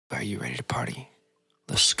Are you ready to party?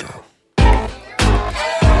 Let's go.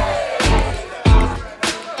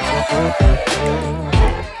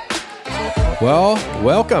 Well,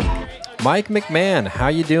 welcome. Mike McMahon, how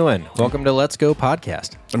you doing? Welcome to Let's Go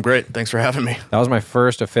Podcast. I'm great. Thanks for having me. That was my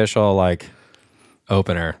first official,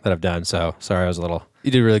 opener that I've done, so sorry I was a little...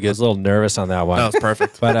 You did really good. I was a little nervous on that one. That was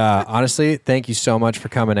perfect. But honestly, thank you so much for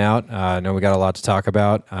coming out. I know we got a lot to talk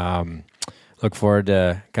about. Look forward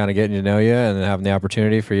to kind of getting to know you and having the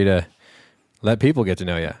opportunity for you to let people get to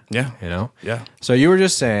know you. Yeah. You know? Yeah. So you were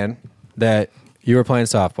just saying that you were playing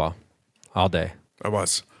softball all day. I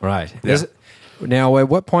was. Right. Yeah. Now, at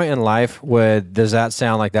what point in life does that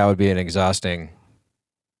sound like that would be an exhausting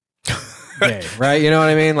day, right? You know what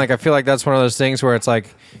I mean? Like, I feel like that's one of those things where it's like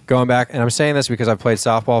going back, and I'm saying this because I've played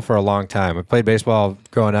softball for a long time. I played baseball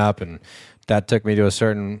growing up, and that took me to a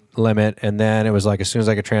certain limit, and then it was like as soon as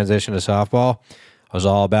I could transition to softball, I was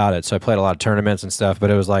all about it. So I played a lot of tournaments and stuff, but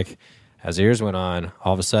it was like as the years went on,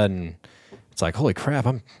 all of a sudden, it's like, holy crap,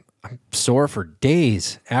 I'm sore for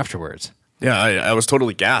days afterwards. Yeah, I was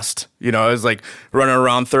totally gassed. You know, I was like running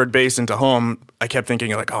around third base into home. I kept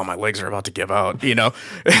thinking like, oh, my legs are about to give out, you know,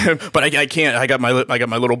 but I can't. I got my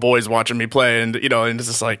little boys watching me play, and you know, and it's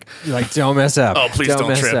just like, you're like, don't mess up. Oh, please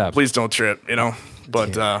don't trip. Up. Please don't trip. You know,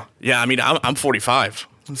 but yeah, I mean, I'm 45,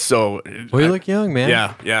 so well, you look young, man.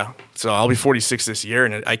 Yeah. So I'll be 46 this year,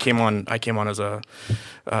 and I came on as a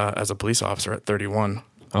police officer at 31.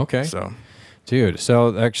 Okay. So. Dude,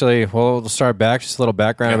 so actually, we'll start back. Just a little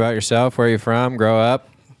background about yourself. Where are you from? Grow up?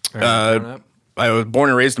 I was born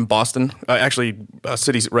and raised in Boston. Actually, a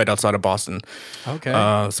city right outside of Boston. Okay.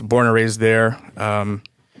 So born and raised there.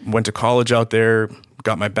 Went to college out there.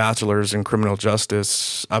 Got my bachelor's in criminal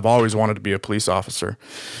justice. I've always wanted to be a police officer.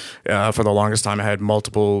 For the longest time, I had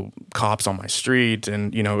multiple cops on my street,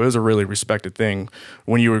 and you know, it was a really respected thing.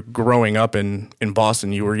 When you were growing up in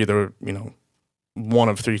Boston, you were either, you know, one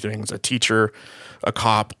of three things: a teacher, a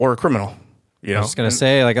cop, or a criminal. You know? I was going to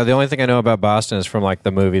say, like, the only thing I know about Boston is from like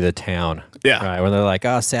the movie The Town. Yeah. Right. When they're like,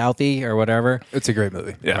 oh, Southie or whatever. It's a great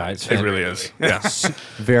movie. Yeah, right. it really is. Yeah.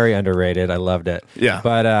 Very underrated. I loved it. Yeah.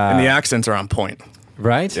 But and the accents are on point.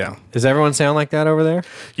 Right? Yeah. Does everyone sound like that over there?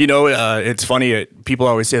 You know, it's funny. People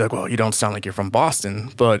always say like, well, you don't sound like you're from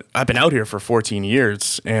Boston, but I've been out here for 14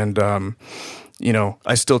 years, and you know,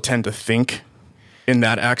 I still tend to think in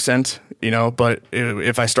that accent, you know, but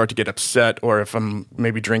if I start to get upset, or if I'm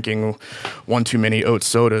maybe drinking one too many oat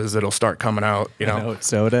sodas, it'll start coming out, you know. Oat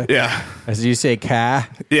soda? Yeah. As you say, car?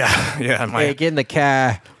 Yeah. Hey, get in the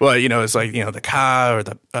car. Well, you know, it's like, you know, the car, or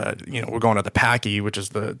the, you know, we're going to the Packy, which is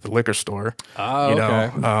the liquor store. Oh, you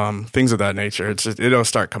okay. know, things of that nature. It's just, it'll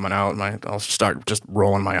start coming out, and I'll start just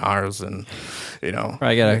rolling my R's, and, you know.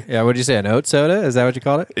 Right, what'd you say, an oat soda? Is that what you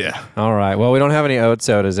called it? Yeah. All right. Well, we don't have any oat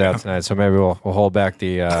sodas out tonight, so maybe we'll hold back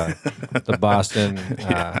the the Boston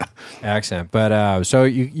accent. But so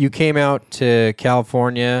you came out to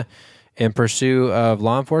California in pursuit of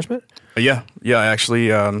law enforcement? Yeah. Actually,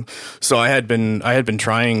 so I had been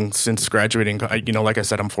trying since graduating. You know, like I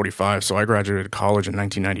said, I'm 45, so I graduated college in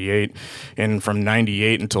 1998, and from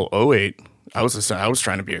 98 until 08, I was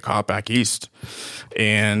trying to be a cop back east,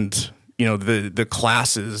 and you know, the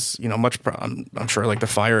classes, you know, I'm sure like the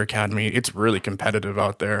fire academy, it's really competitive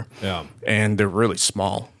out there. Yeah. And they're really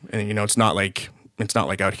small. And, you know, it's not like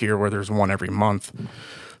out here where there's one every month.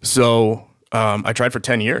 So I tried for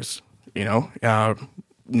 10 years, you know.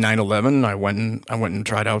 9/11, I went and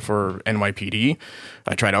tried out for NYPD.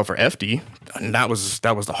 I tried out for FD, and that was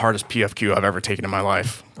the hardest PFQ I've ever taken in my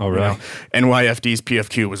life. Oh, really? You know? NYFD's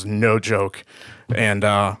PFQ was no joke. And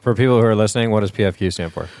for people who are listening, what does PFQ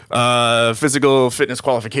stand for? Physical fitness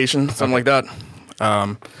qualification, something like that.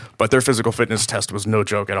 But their physical fitness test was no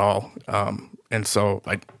joke at all. And so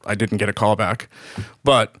I didn't get a call back.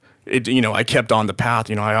 But you know, I kept on the path.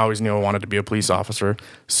 You know, I always knew I wanted to be a police officer,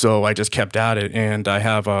 so I just kept at it. And I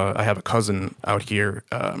have a cousin out here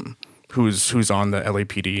who's on the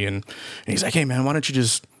LAPD, and he's like, "Hey man, why don't you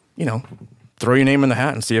just, you know, throw your name in the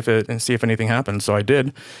hat and see if anything happens?" So I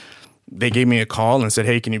did. They gave me a call and said,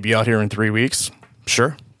 "Hey, can you be out here in 3 weeks?"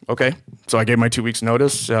 Sure. Okay. So I gave my 2 weeks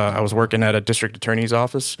notice. I was working at a district attorney's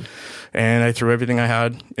office, and I threw everything I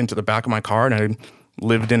had into the back of my car, and I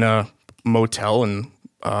lived in a motel in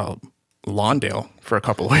Lawndale for a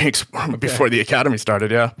couple of weeks before the academy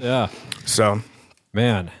started. Yeah. Yeah. So,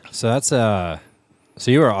 man, so that's so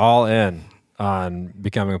you were all in on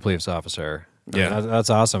becoming a police officer. Yeah. I mean, that's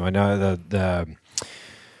awesome. I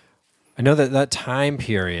know that time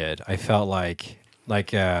period, I felt like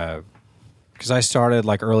because I started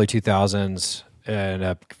like early 2000s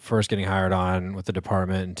and first getting hired on with the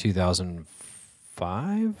department in 2004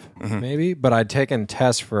 maybe, but I'd taken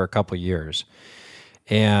tests for a couple years.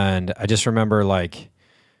 And I just remember like,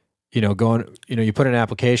 going, you put an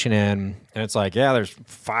application in and it's like, yeah, there's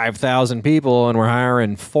 5,000 people and we're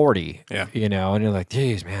hiring 40, Yeah. And you're like,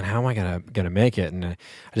 geez, man, how am I going to make it? And I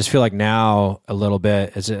just feel like now a little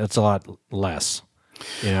bit, it's a lot less,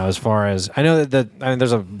 as far as I know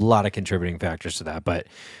there's a lot of contributing factors to that, but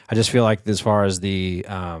I just feel like as far as the,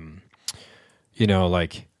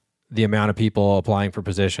 like the amount of people applying for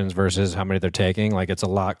positions versus how many they're taking, like it's a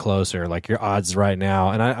lot closer. Like your odds right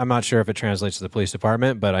now, and I'm not sure if it translates to the police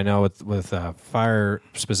department, but I know with fire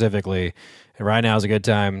specifically, right now is a good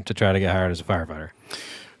time to try to get hired as a firefighter.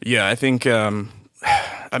 Yeah, I think. I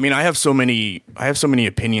have so many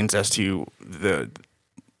opinions as to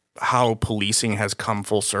how policing has come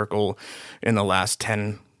full circle in the last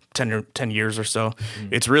 10 years or so. Mm-hmm.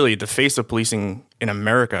 It's really the face of policing in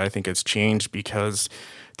America. I think it's changed because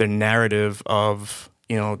the narrative of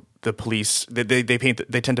the police, they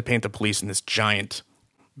tend to paint the police in this giant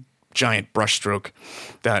brushstroke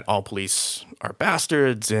that all police are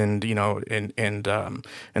bastards and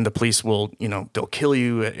the police will they'll kill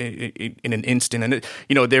you in an instant, and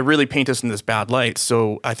they really paint us in this bad light.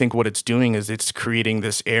 So I think what it's doing is it's creating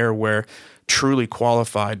this air where truly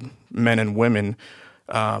qualified men and women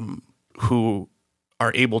who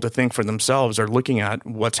are able to think for themselves are looking at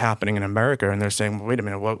what's happening in America and they're saying, well, wait a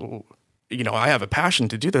minute, I have a passion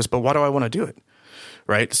to do this, but why do I want to do it?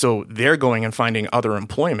 Right. So they're going and finding other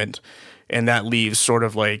employment, and that leaves sort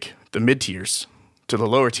of like the mid-tiers to the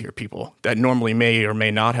lower tier people that normally may or may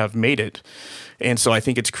not have made it. And so I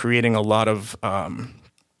think it's creating a lot of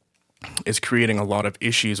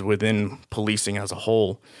issues within policing as a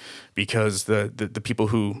whole, because the people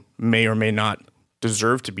who may or may not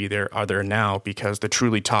deserve to be there are there now because the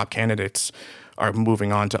truly top candidates are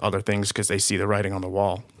moving on to other things because they see the writing on the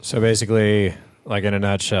wall. So basically, like in a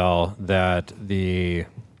nutshell, that the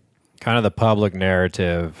kind of the public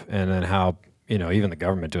narrative and then how, even the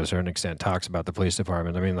government to a certain extent talks about the police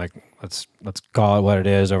department. I mean, like, let's call it what it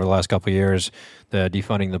is. Over the last couple of years, the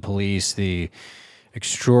defunding the police,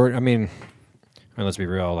 let's be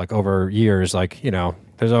real, like over years, like,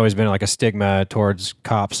 there's always been like a stigma towards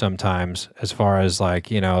cops sometimes as far as like,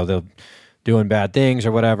 they're doing bad things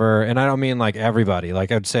or whatever. And I don't mean like everybody.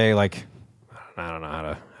 Like I'd say like, I don't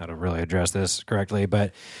know how to really address this correctly,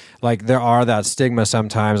 but like there are that stigma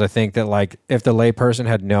sometimes. I think that like if the layperson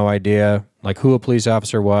had no idea like who a police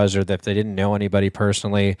officer was, or that if they didn't know anybody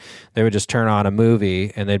personally, they would just turn on a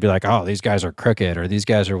movie and they'd be like, oh, these guys are crooked or these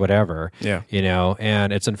guys are whatever. Yeah.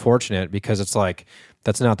 And it's unfortunate because it's like,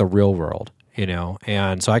 that's not the real world,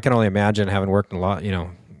 And so I can only imagine having worked in a lot,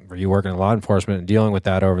 where you work in law enforcement and dealing with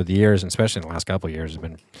that over the years, and especially in the last couple of years, has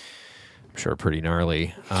been, I'm sure, pretty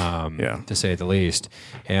gnarly, to say the least.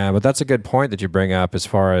 But that's a good point that you bring up as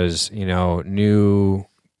far as, new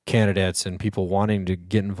candidates and people wanting to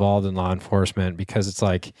get involved in law enforcement, because it's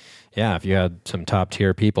like, yeah, if you had some top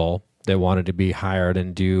tier people that wanted to be hired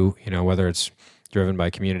and do, whether it's driven by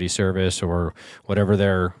community service or whatever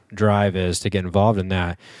their drive is to get involved in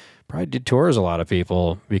that, probably detours a lot of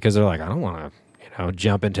people because they're like, I don't want to,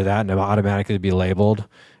 jump into that and automatically be labeled,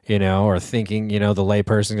 or thinking, the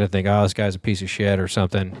layperson's going to think, oh, this guy's a piece of shit or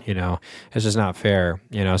something, it's just not fair,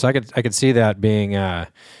 So I could see that being a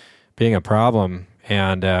problem.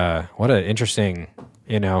 And what an interesting,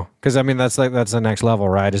 because I mean, that's the next level,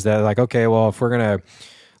 right? Is that like, okay, well, if we're going to,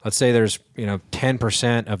 let's say there's,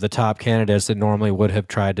 10% of the top candidates that normally would have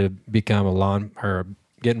tried to become or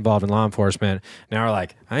get involved in law enforcement, now are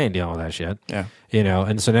like, I ain't dealing with that shit. Yeah.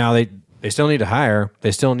 And so now they still need to hire,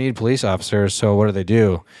 they still need police officers. So what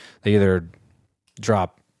do? They either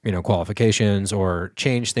drop, qualifications or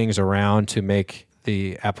change things around to make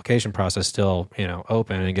the application process still,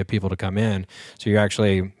 open and get people to come in. So you're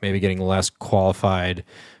actually maybe getting less qualified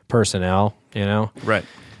personnel, Right.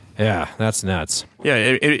 Yeah, that's nuts. Yeah,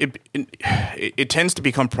 it tends to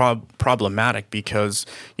become problematic because,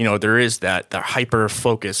 there is that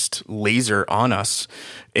hyper-focused laser on us.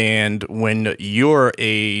 And when you're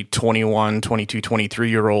a 21, 22,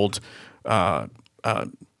 23-year-old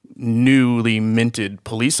newly minted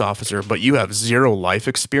police officer, but you have zero life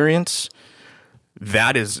experience,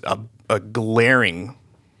 that is a glaring...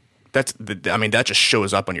 that just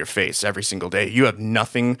shows up on your face every single day. You have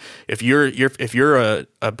nothing. If you're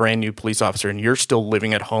a brand new police officer and you're still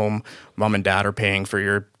living at home, mom and dad are paying for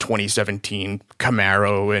your 2017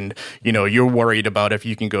 Camaro, and you're worried about if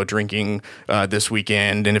you can go drinking this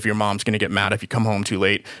weekend, and if your mom's going to get mad if you come home too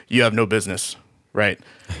late. You have no business, right?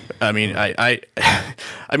 I mean,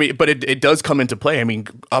 but it does come into play. I mean,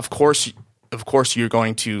 of course, you're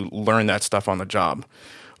going to learn that stuff on the job.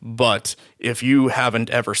 But if you haven't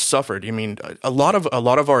ever suffered, I mean, a lot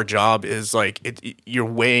of our job is like you're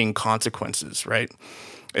weighing consequences, right?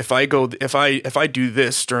 If I do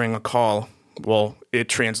this during a call, well, it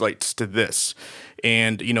translates to this.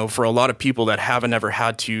 And, for a lot of people that haven't ever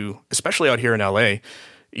had to, especially out here in LA,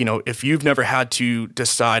 if you've never had to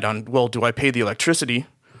decide on, well, do I pay the electricity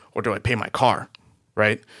or do I pay my car,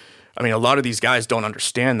 right? I mean, a lot of these guys don't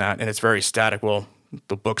understand that, and it's very static. Well,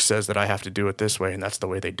 the book says that I have to do it this way, and that's the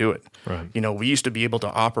way they do it. Right. We used to be able to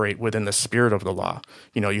operate within the spirit of the law.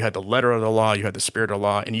 You had the letter of the law, you had the spirit of the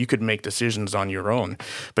law, and you could make decisions on your own.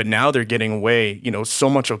 But now they're getting away. So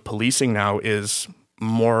much of policing now is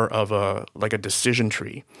more of a decision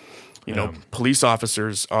tree. Police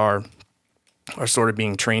officers are sort of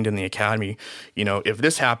being trained in the academy. If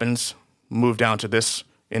this happens, move down to this.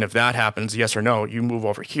 And if that happens, yes or no, you move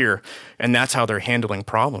over here. And that's how they're handling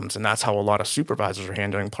problems. And that's how a lot of supervisors are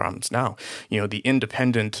handling problems now. The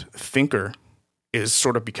independent thinker is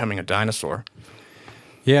sort of becoming a dinosaur.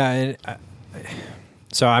 Yeah. And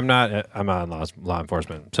so I'm not in law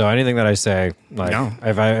enforcement. So anything that I say,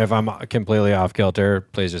 if I'm completely off kilter,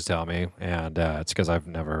 please just tell me. And it's because I've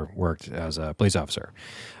never worked as a police officer.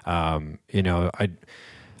 I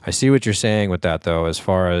see what you're saying with that, though, as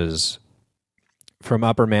far as from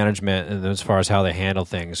upper management and as far as how they handle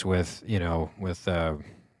things with their,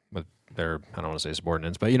 I don't want to say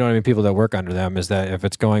subordinates, but people that work under them, is that if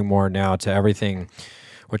it's going more now to everything,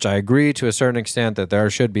 which I agree to a certain extent that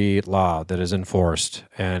there should be law that is enforced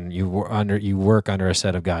and you work under a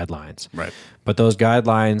set of guidelines. Right. But those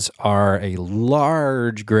guidelines are a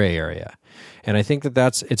large gray area. And I think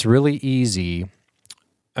it's really easy,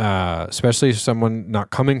 especially someone not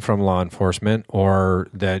coming from law enforcement or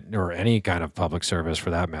any kind of public service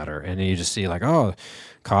for that matter, and you just see like, oh,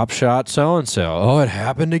 cop shot so and so. Oh, it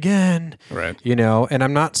happened again. Right. And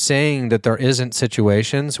I'm not saying that there isn't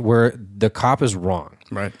situations where the cop is wrong.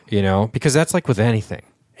 Right. Because that's like with anything.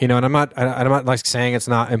 And I'm not like saying it's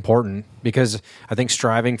not important, because I think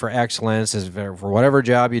striving for excellence is for whatever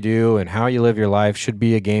job you do and how you live your life should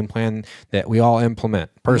be a game plan that we all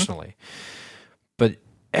implement personally. But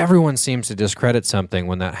everyone seems to discredit something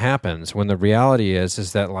when that happens, when the reality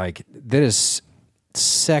is that like that is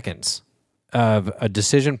seconds of a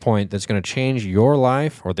decision point that's going to change your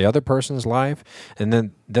life or the other person's life, and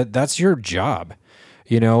then that's your job.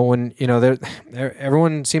 When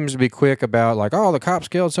everyone seems to be quick about like, oh, the cops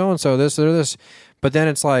killed so and so, this or this, but then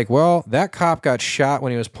it's like, well, that cop got shot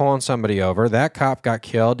when he was pulling somebody over. That cop got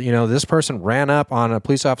killed. This person ran up on a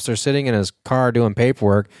police officer sitting in his car doing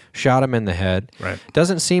paperwork, shot him in the head. Right.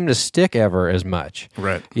 Doesn't seem to stick ever as much.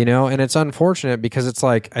 Right. And it's unfortunate because it's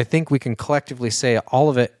like, I think we can collectively say all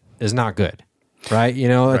of it is not good. Right.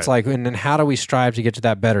 It's like, and then how do we strive to get to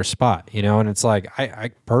that better spot? And it's like,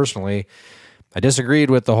 I personally, I disagreed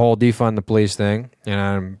with the whole defund the police thing, and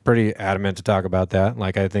I'm pretty adamant to talk about that.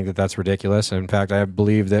 Like, I think that that's ridiculous. In fact, I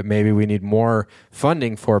believe that maybe we need more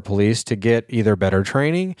funding for police to get either better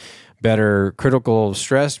training, better critical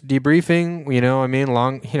stress debriefing,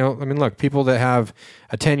 look, people that have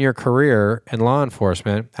a 10-year career in law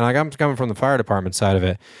enforcement, and like I'm coming from the fire department side of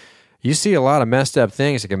it, you see a lot of messed up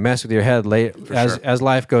things that can mess with your head as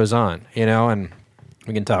life goes on, and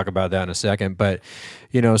we can talk about that in a second, but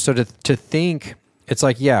so to think, it's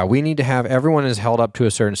like, yeah, we need to have, everyone is held up to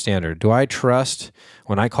a certain standard. Do I trust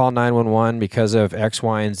when I call 911 because of X,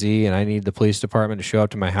 Y, and Z, and I need the police department to show up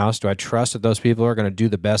to my house? Do I trust that those people are going to do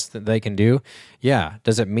the best that they can do? Yeah.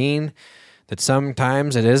 Does it mean that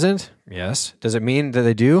sometimes it isn't? Yes. Does it mean that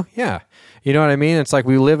they do? Yeah. You know what I mean? It's like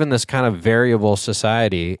we live in this kind of variable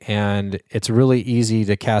society, and it's really easy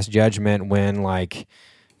to cast judgment when like,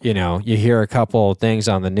 you hear a couple things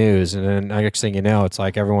on the news, and then next thing you know, it's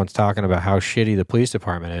like everyone's talking about how shitty the police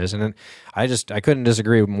department is. And then I couldn't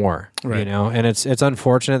disagree more, right. And it's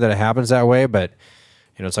unfortunate that it happens that way, but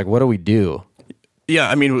it's like, what do we do? Yeah.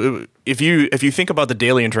 I mean, if you think about the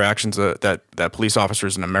daily interactions that police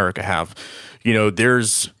officers in America have,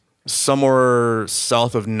 there's somewhere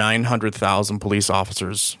south of 900,000 police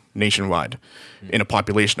officers nationwide in a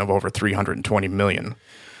population of over 320 million.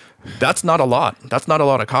 That's not a lot. That's not a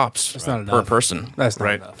lot of cops per person. That's not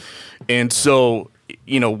right. enough. And so,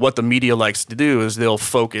 what the media likes to do is they'll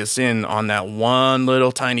focus in on that one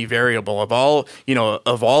little tiny variable of all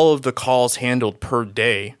of the calls handled per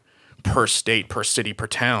day, per state, per city, per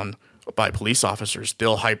town by police officers.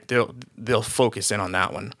 They'll focus in on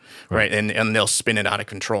that one, right? And they'll spin it out of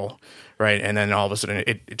control. Right, and then all of a sudden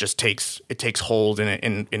it just takes hold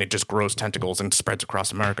and it just grows tentacles and spreads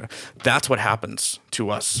across America. That's what happens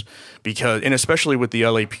to us and especially with the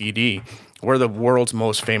LAPD, we're the world's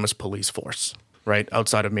most famous police force. right?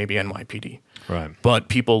 Outside of maybe NYPD. Right. But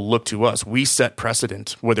people look to us. We set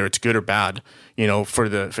precedent, whether it's good or bad, for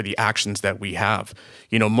the actions that we have.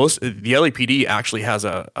 The LAPD actually has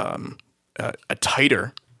a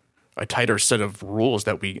tighter set of rules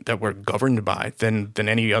that we're governed by than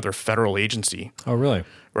any other federal agency. Oh, really?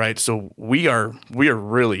 Right. So we are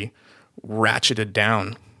really ratcheted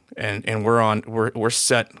down, and we're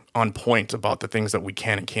set on point about the things that we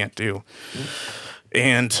can and can't do.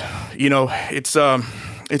 And it's a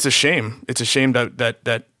shame. It's a shame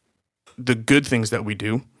that the good things that we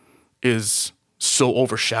do is so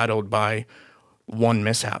overshadowed by one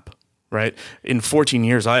mishap. Right. In 14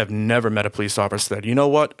 years, I have never met a police officer that, you know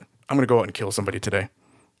what, I'm going to go out and kill somebody today.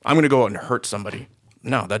 I'm going to go out and hurt somebody.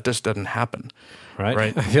 No, that just doesn't happen.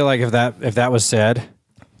 Right. I feel like if that was said,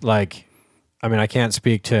 like, I mean, I can't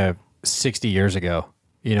speak to 60 years ago.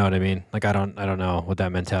 You know what I mean? Like, I don't know what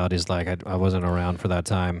that mentality is like. I wasn't around for that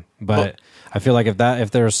time, but I feel like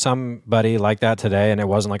if there's somebody like that today, and it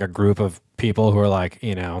wasn't like a group of people who are like,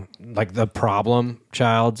 like the problem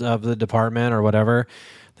child of the department or whatever,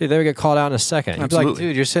 they would get called out in a second. You'd be like,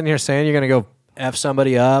 dude, you're sitting here saying you're going to go F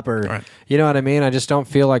somebody up, or right. You know what I mean? I just don't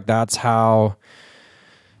feel like that's how.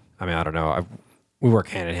 I mean, I don't know. We work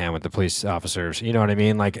hand in hand with the police officers. You know what I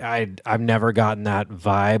mean? Like, I've never gotten that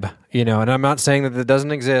vibe, and I'm not saying that it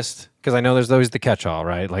doesn't exist, because I know there's always the catch-all,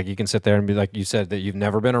 right? Like, you can sit there and be like, you said that you've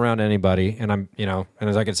never been around anybody, and I'm, and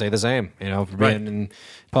as I could say the same, for being in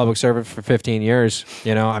public service for 15 years,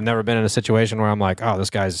 I've never been in a situation where I'm like, oh,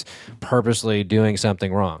 this guy's purposely doing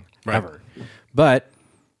something wrong, ever. But,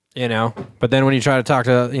 but then when you try to talk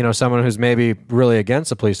to, someone who's maybe really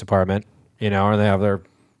against the police department, or they have their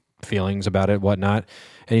feelings about it, whatnot,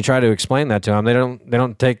 and you try to explain that to them, they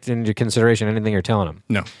don't take into consideration anything you're telling them.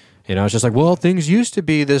 No. It's just like, well, things used to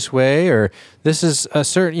be this way, or this is a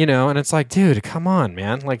certain, and it's like, dude, come on,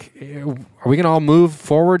 man. Like, are we going to all move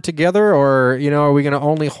forward together, or, are we going to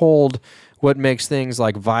only hold what makes things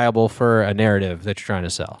like viable for a narrative that you're trying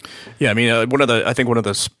to sell? Yeah. I mean, I think one of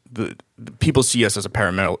the people see us as a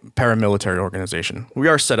paramilitary organization. We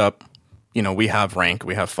are set up, we have rank,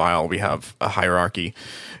 we have file, we have a hierarchy,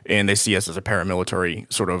 and they see us as a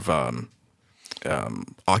paramilitary sort of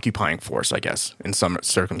occupying force, I guess, in some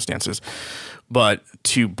circumstances. But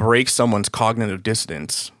to break someone's cognitive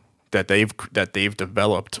dissonance that they've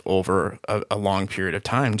developed over a long period of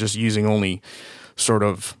time, just using only sort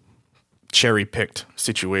of cherry-picked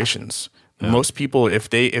situations. Yeah. Most people,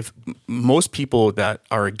 if most people that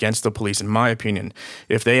are against the police, in my opinion,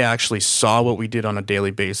 if they actually saw what we did on a daily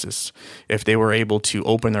basis, if they were able to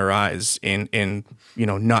open their eyes and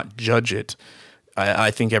not judge it,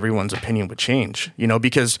 I think everyone's opinion would change.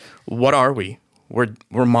 Because what are we?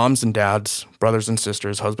 We're moms and dads, brothers and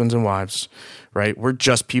sisters, husbands and wives, right? We're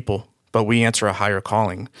just people, but we answer a higher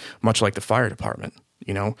calling, much like the fire department.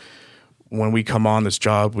 When we come on this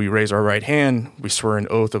job, we raise our right hand, we swear an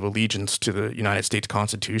oath of allegiance to the United States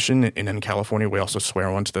Constitution, and in California, we also swear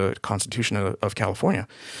one to the Constitution of California.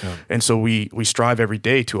 Yeah. And so we strive every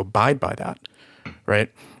day to abide by that, right?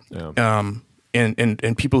 Yeah.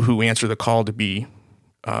 And people who answer the call to be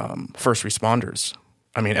first responders,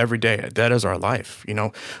 I mean, every day, that is our life.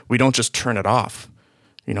 We don't just turn it off.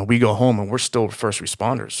 We go home and we're still first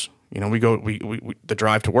responders. We the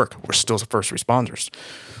drive to work, we're still first responders.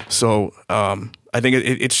 So I think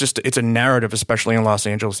it's a narrative, especially in Los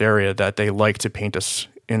Angeles area, that they like to paint us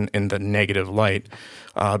in the negative light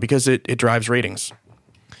because it drives ratings.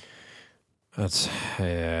 That's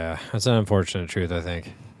an unfortunate truth, I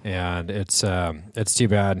think, and it's too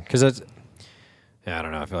bad because I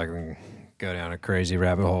don't know. I feel like we can go down a crazy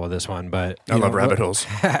rabbit hole with this one, but I love rabbit holes.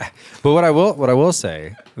 But what I will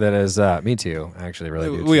say that is, me too. I actually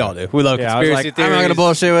really do. We all do. We love conspiracy theories. I'm not going to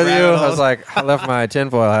bullshit with you. I was like, I left my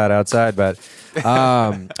tinfoil hat outside, but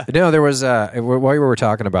no, there was while you were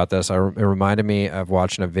talking about this, it reminded me of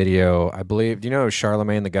watching a video. I believe. Do you know who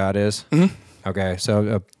Charlemagne the God is? Mm-hmm. Okay,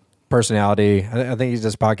 so a personality. I think he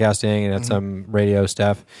does podcasting and some radio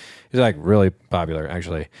stuff. He's like really popular,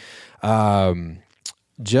 actually.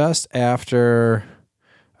 Just after,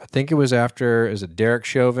 I think it was after, is it Derek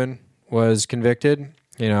Chauvin was convicted,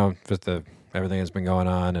 with everything that's been going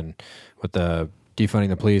on and with the defunding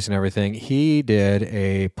the police and everything, he did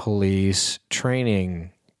a police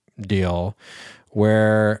training deal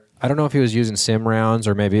where, I don't know if he was using sim rounds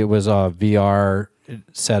or maybe it was a VR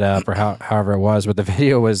setup or however it was, but the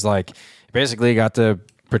video was like, basically got to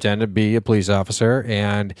pretend to be a police officer,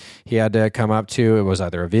 and he had to come up to, it was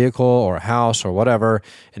either a vehicle or a house or whatever,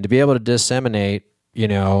 and to be able to disseminate,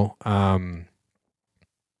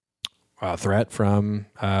 a threat from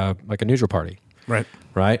like a neutral party. Right.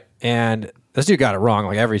 Right. And this dude got it wrong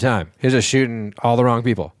like every time. He was just shooting all the wrong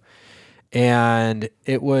people. And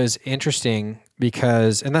it was interesting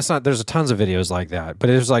because, and there's tons of videos like that, but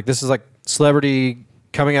it was like, this is like celebrity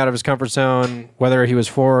coming out of his comfort zone, whether he was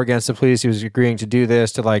for or against the police, he was agreeing to do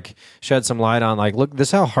this to like shed some light on like, look, this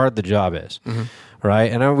is how hard the job is.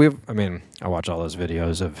 Right. And I watch all those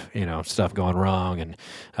videos of, stuff going wrong. And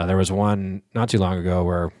there was one not too long ago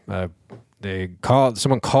where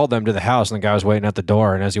someone called them to the house and the guy was waiting at the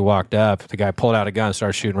door. And as he walked up, the guy pulled out a gun and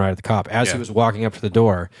started shooting right at the cop as he was walking up to the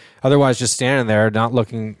door. Otherwise, just standing there, not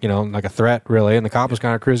looking, like a threat really. And the cop was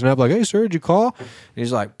kind of cruising up like, hey, sir, did you call? And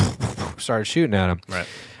he's like, started shooting at him. Right.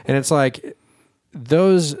 And it's like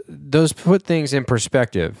those put things in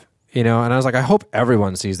perspective, and I was like, I hope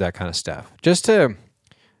everyone sees that kind of stuff just to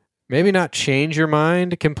maybe not change your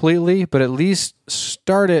mind completely, but at least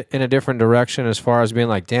start it in a different direction as far as being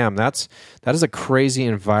like, damn, that is a crazy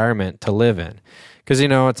environment to live in. Because,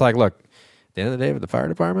 it's like, look, at the end of the day with the fire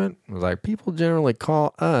department, it was like people generally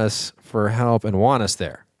call us for help and want us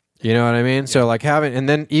there. You know what I mean? Yeah. So like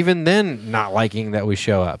even then not liking that we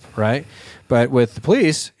show up, right? But with the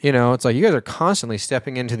police, it's like you guys are constantly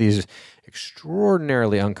stepping into these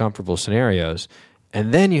extraordinarily uncomfortable scenarios.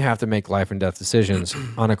 And then you have to make life and death decisions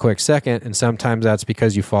on a quick second. And sometimes that's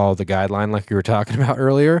because you follow the guideline like you were talking about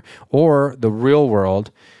earlier, or the real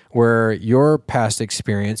world where your past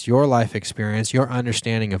experience, your life experience, your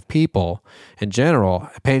understanding of people in general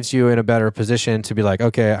paints you in a better position to be like,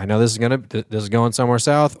 okay, I know this is going somewhere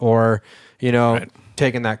south, or,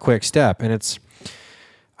 taking that quick step. And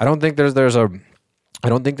I don't think that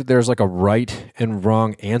there's like a right and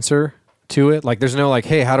wrong answer to it. Like there's no like,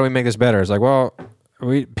 hey, how do we make this better? It's like, well,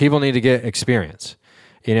 people need to get experience.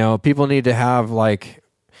 People need to have like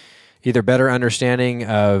either better understanding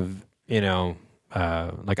of,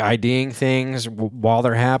 like IDing things while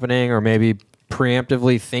they're happening, or maybe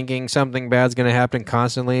preemptively thinking something bad's going to happen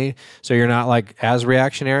constantly, so you're not like as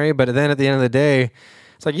reactionary. But then at the end of the day,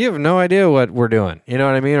 it's like you have no idea what we're doing. You know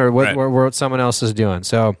what I mean, or what someone else is doing.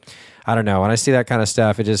 So I don't know. When I see that kind of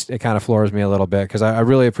stuff, it kind of floors me a little bit because I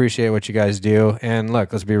really appreciate what you guys do. And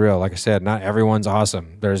look, let's be real. Like I said, not everyone's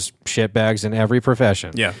awesome. There's shitbags in every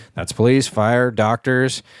profession. Yeah, that's police, fire,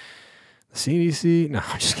 doctors, CDC. No,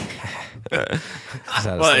 I'm just kidding.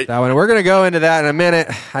 That one. We're going to go into that in a minute.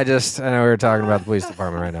 I know we were talking about the police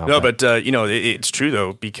department right now. No, but it's true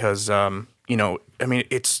though, because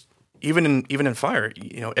it's even in fire.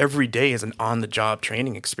 Every day is an on-the-job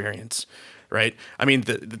training experience, right? I mean,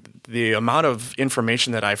 the amount of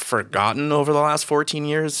information that I've forgotten over the last 14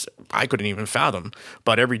 years, I couldn't even fathom.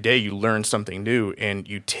 But every day you learn something new, and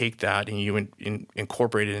you take that and you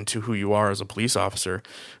incorporate it into who you are as a police officer.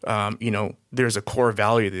 There's a core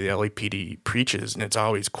value that the LAPD preaches, and it's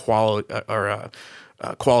always quality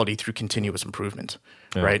through continuous improvement,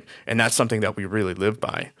 right? And that's something that we really live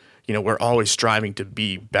by. We're always striving to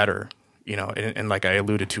be better. And like I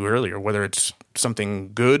alluded to earlier, whether it's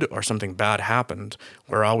something good or something bad happened,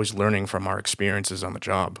 we're always learning from our experiences on the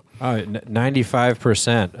job.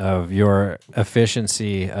 95% of your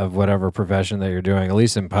efficiency of whatever profession that you're doing, at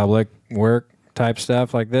least in public work type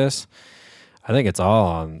stuff like this, I think it's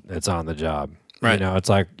on the job. Right. It's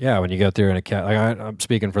like, when you go through an academy, I'm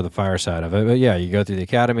speaking for the fire side of it, but you go through the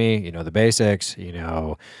academy, the basics,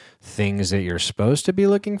 things that you're supposed to be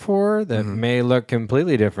looking for that may look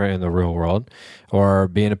completely different in the real world, or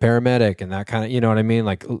being a paramedic and that kind of, you know what I mean?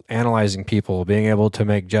 Like analyzing people, being able to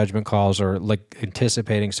make judgment calls, or like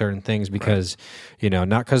anticipating certain things because,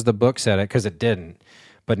 not because the book said it, because it didn't.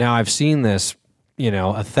 But now I've seen this,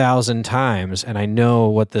 1,000 times, and I know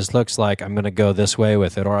what this looks like. I'm going to go this way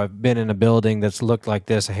with it. Or I've been in a building that's looked like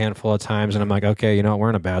this a handful of times, and I'm like, okay, we're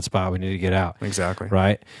in a bad spot. We need to get out. Exactly.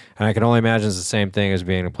 Right? And I can only imagine it's the same thing as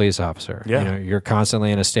being a police officer. Yeah. You're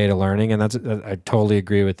constantly in a state of learning, and I totally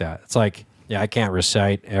agree with that. It's like, I can't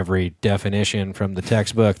recite every definition from the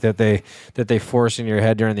textbook that they force in your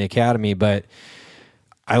head during the academy, but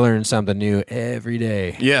I learn something new every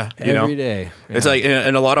day. Yeah, every day. It's like,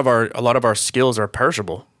 and a lot of our skills are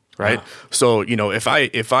perishable, right? Wow. So if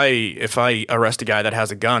I arrest a guy that has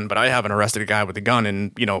a gun, but I haven't arrested a guy with a gun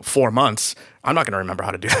in 4 months, I'm not going to remember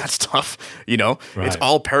how to do that stuff. Right. It's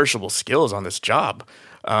all perishable skills on this job,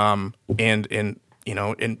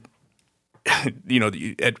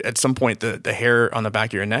 at some point the hair on the back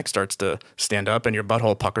of your neck starts to stand up and your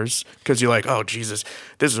butthole puckers because you're like, oh Jesus,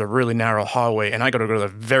 this is a really narrow hallway and I got to go to the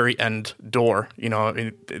very end door.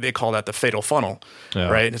 They call that the fatal funnel,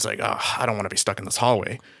 right? And it's like, oh, I don't want to be stuck in this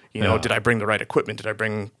hallway. You know, Yeah. did I bring the right equipment? Did I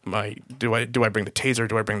bring do I bring the taser?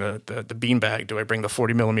 Do I bring the beanbag? Do I bring the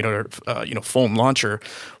 40 millimeter, foam launcher?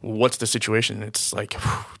 What's the situation? It's like,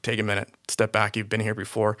 take a minute, step back. You've been here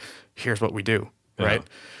before. Here's what we do. Yeah. Right.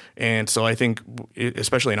 And so I think,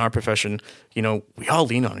 especially in our profession, you know, we all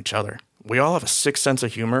lean on each other. We all have a sixth sense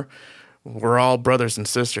of humor. We're all brothers and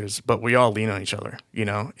sisters, but we all lean on each other, you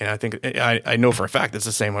know? And I think, I know for a fact it's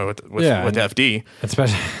the same way with FD.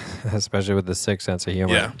 Especially with the sixth sense of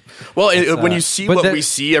humor. Yeah. Well, when you see what we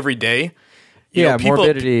see every day, you know, people,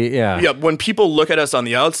 morbidity, yeah. When people look at us on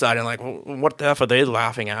the outside and like, well, what the F are they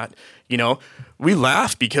laughing at? You know, we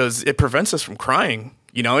laugh because it prevents us from crying,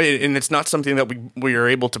 you know, and it's not something that we are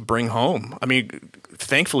able to bring home. I mean,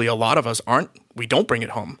 thankfully, a lot of us we don't bring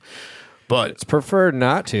it home. But it's preferred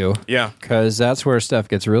not to, yeah, because that's where stuff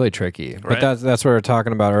gets really tricky. But Right. that's what we were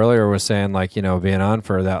talking about earlier. Was saying like, you know, being on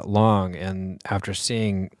for that long, and after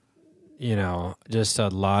seeing, you know, just a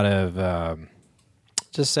lot of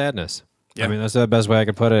just sadness. Yeah. I mean, that's the best way I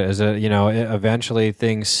could put it. Is that, you know, eventually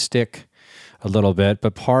things stick a little bit,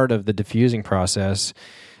 but part of the diffusing process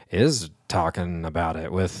is talking about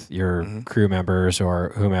it with your crew members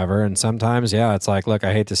or whomever. And sometimes, yeah, it's like, look,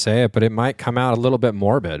 I hate to say it, but it might come out a little bit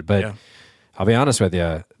morbid. But Yeah. I'll be honest with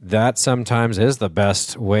you, that sometimes is the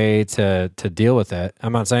best way to deal with it.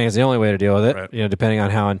 I'm not saying it's the only way to deal with it, Right. you know, depending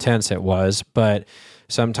on how intense it was. But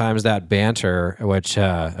sometimes that banter, which,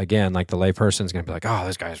 again, like the layperson's going to be like, oh,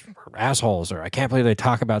 those guys are assholes, or I can't believe they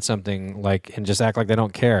talk about something like, and just act like they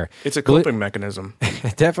don't care. it's a coping mechanism.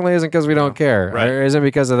 It definitely isn't because we don't care. Right. It isn't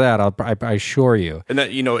because of that. I assure you. And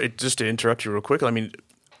that, you know, just to interrupt you real quick, I mean,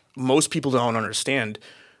 most people don't understand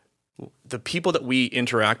the people that we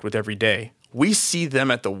interact with every day. We see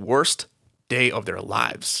them at the worst day of their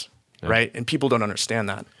lives, right? And people don't understand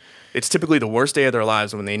that. It's typically the worst day of their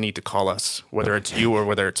lives when they need to call us, whether it's you or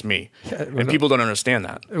whether it's me. And people don't understand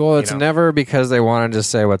that. Well, it's you know? never because they want to just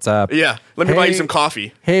say, what's up? Yeah, let me buy you Hey. some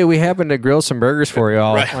coffee. Hey, we happen to grill some burgers for you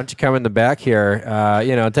all. Right. Why don't you come in the back here?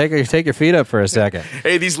 You know, take your feet up for a second.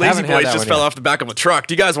 Hey, these lazy Haven't had boys that just one fell yet. off the back of a truck.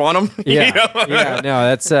 Do you guys want them? Yeah, yeah. No,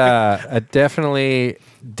 that's it definitely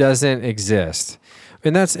doesn't exist.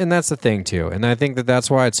 And that's the thing too. And I think that's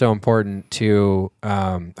why it's so important to.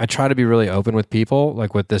 I try to be really open with people,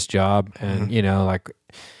 like with this job, and you know, like.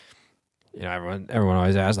 You know, everyone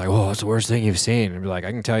always asks, like, "Oh, what's the worst thing you've seen?" And be like,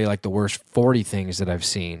 "I can tell you like the worst 40 things that I've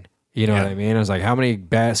seen." You know Yeah. what I mean? I was like, "How many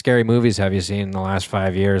bad, scary movies have you seen in the last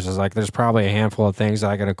 5 years?" I was like, "There's probably a handful of things that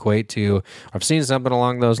I can equate to. I've seen something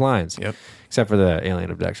along those lines." Yep. Except for the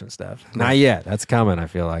alien abduction stuff. Not yet. That's coming. I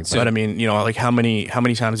feel like. But I mean, you know, like how many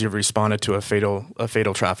times you've responded to a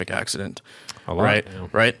fatal traffic accident, A lot, right? yeah.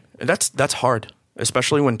 Right. And that's hard,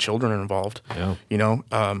 especially when children are involved. Yeah.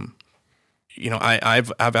 You know,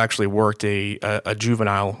 I've actually worked a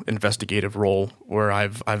juvenile investigative role where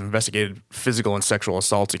I've investigated physical and sexual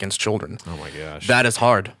assaults against children. Oh my gosh. That is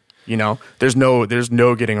hard. You know, there's no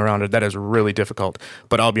getting around it. That is really difficult.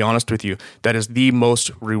 But I'll be honest with you, that is the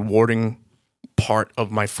most rewarding part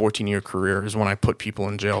of my 14-year career is when I put people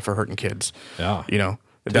in jail for hurting kids. Yeah. You know,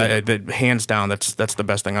 that hands down, that's the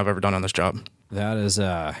best thing I've ever done on this job. That is,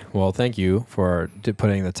 well, thank you for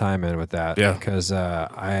putting the time in with that. Yeah. Because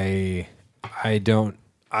I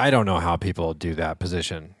don't know how people do that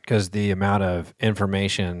position, because the amount of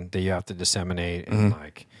information that you have to disseminate and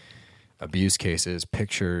like abuse cases,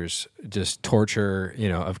 pictures, just torture, you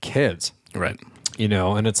know, of kids, Right. you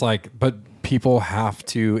know, and it's like, but people have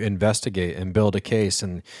to investigate and build a case,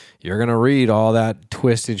 and you're going to read all that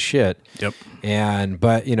twisted shit. Yep.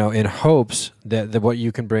 But, you know, in hopes that what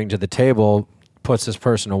you can bring to the table puts this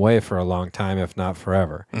person away for a long time, if not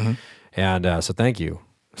forever. And so thank you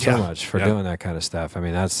so Yeah. much for Yeah. doing that kind of stuff. I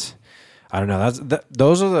mean, I don't know.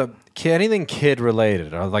 Those are anything kid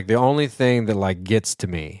related are like the only thing that like gets to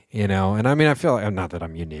me, you know? And I mean, I feel like, not that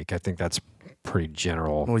I'm unique. I think that's pretty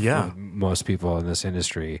general. Well, yeah. for most people in this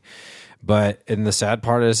industry. And the sad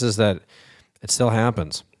part is that it still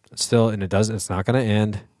happens. It's not going to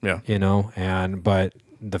end. Yeah. You know, but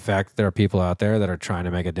the fact that there are people out there that are trying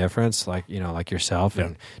to make a difference, like, you know, like yourself,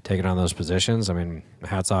 and taking on those positions, I mean,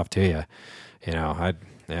 hats off to you. You know,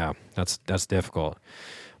 that's difficult.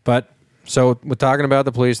 But so we're talking about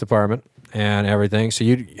the police department and everything. So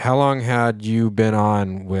how long had you been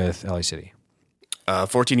on with LA City?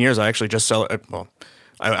 14 years. I actually just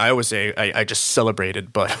I always say I just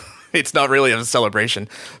celebrated, but it's not really a celebration.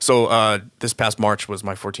 So this past March was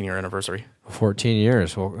my 14-year anniversary. 14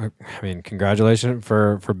 years. Well, I mean, congratulations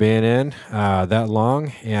for being in that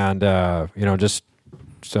long. And, you know, just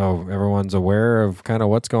so everyone's aware of kind of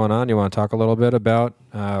what's going on, you want to talk a little bit about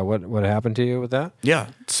what happened to you with that? Yeah.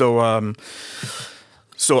 So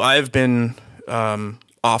I've been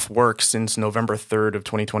off work since November 3rd of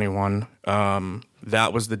 2021.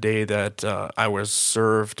 That was the day that I was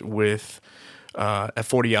served with a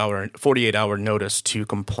 48-hour notice to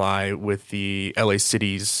comply with the LA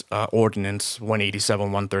City's ordinance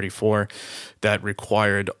 187-134 that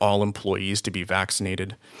required all employees to be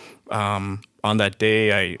vaccinated. On that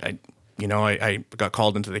day, I got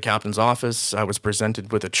called into the captain's office. I was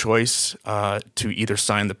presented with a choice to either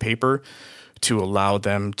sign the paper to allow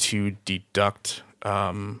them to deduct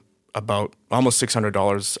about almost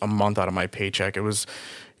 $600 a month out of my paycheck.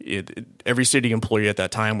 Every city employee at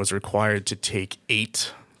that time was required to take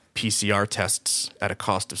 8 PCR tests at a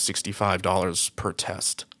cost of $65 per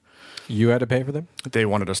test. You had to pay for them? They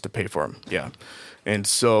wanted us to pay for them, yeah. And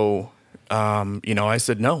so, I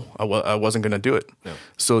said no, I wasn't going to do it. No.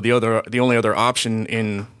 So the only other option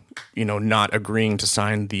in not agreeing to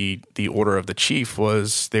sign the order of the chief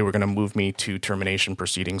was they were going to move me to termination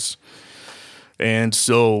proceedings. And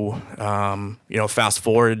so, fast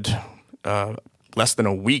forward less than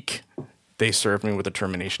a week, they served me with a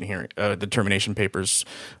termination hearing, the termination papers,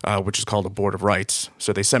 which is called a board of rights.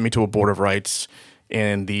 So they sent me to a board of rights,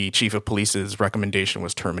 and the chief of police's recommendation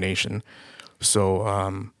was termination. So,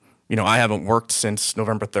 I haven't worked since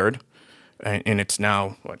November 3rd, and it's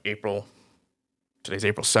now today's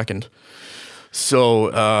April 2nd.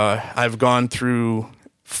 So I've gone through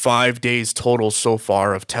 5 days total so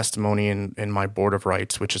far of testimony in my board of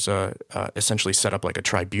rights, which is essentially set up like a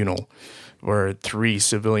tribunal where 3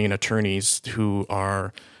 civilian attorneys who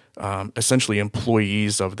are essentially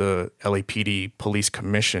employees of the LAPD Police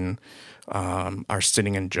Commission are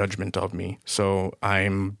sitting in judgment of me. So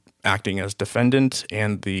I'm acting as defendant,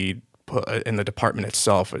 and the department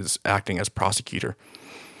itself is acting as prosecutor.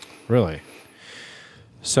 Really?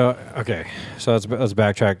 So, okay. So let's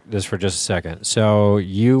backtrack this for just a second. So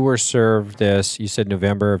you were served this, you said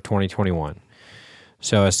November of 2021.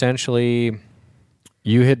 So essentially,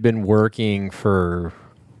 you had been working for,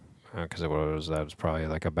 because that was probably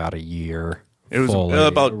like about a year. It was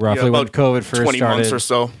about when COVID first 20 started. months or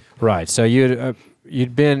so. Right. So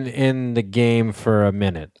you'd been in the game for a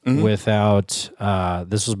minute without,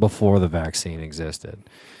 this was before the vaccine existed.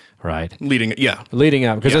 Right. Leading up,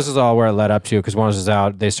 because this is all where it led up to, because once it's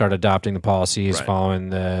out, they start adopting the policies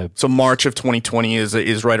following the... So March of 2020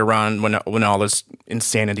 is right around when all this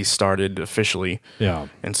insanity started officially. Yeah.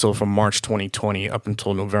 And so from March 2020 up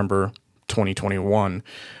until November 2021,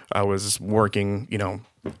 I was working,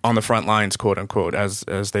 on the front lines, quote unquote, as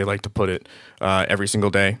they like to put it, every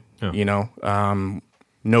single day. Yeah.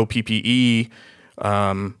 No PPE.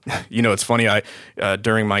 It's funny. I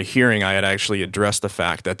during my hearing, I had actually addressed the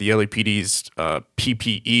fact that the LAPD's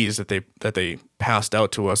PPEs that they passed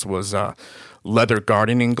out to us was leather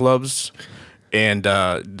gardening gloves and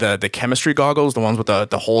the chemistry goggles, the ones with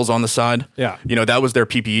the holes on the side. Yeah, that was their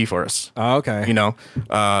PPE for us. Oh, okay.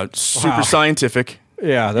 Super scientific.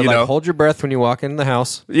 Yeah, they're like, hold your breath when you walk in the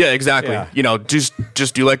house. Yeah, exactly. Yeah.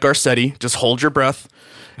 Just do like Garcetti. Just hold your breath.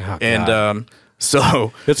 Oh, and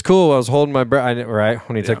so it's cool. I was holding my breath, right?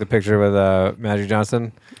 When he took the picture with Magic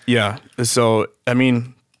Johnson. Yeah. So, I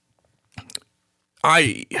mean,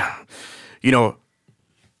 if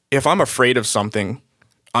I'm afraid of something,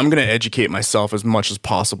 I'm going to educate myself as much as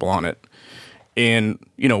possible on it. And,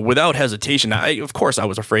 without hesitation, of course I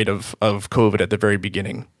was afraid of COVID at the very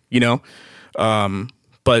beginning,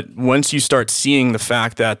 but once you start seeing the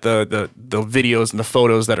fact that the videos and the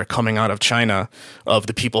photos that are coming out of China of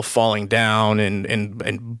the people falling down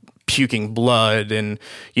and puking blood and,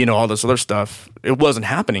 all this other stuff, it wasn't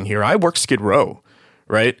happening here. I worked Skid Row,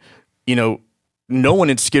 right? No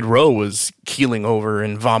one in Skid Row was keeling over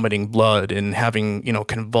and vomiting blood and having,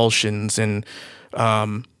 convulsions, and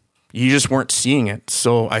you just weren't seeing it.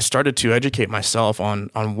 So I started to educate myself on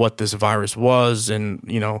what this virus was and,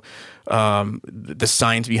 the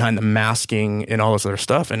science behind the masking and all this other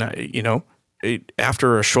stuff. And,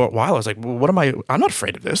 after a short while, I was like, well, I'm not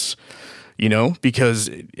afraid of this, because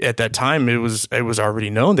at that time it was already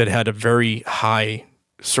known that it had a very high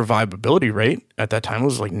survivability rate. At that time it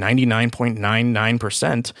was like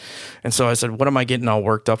 99.99%. And so I said, what am I getting all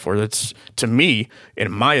worked up for? That's, to me,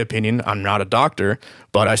 in my opinion, I'm not a doctor,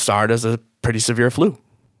 but I saw it as a pretty severe flu,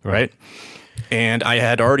 right? And I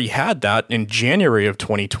had already had that in January of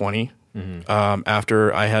 2020.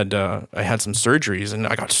 After I had some surgeries, and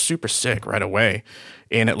I got super sick right away,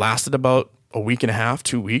 and it lasted about a week and a half,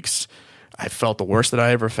 2 weeks. I felt the worst that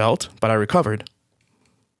I ever felt, but I recovered.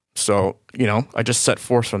 So, I just set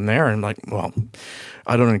forth from there, and like, well,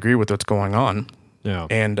 I don't agree with what's going on. Yeah.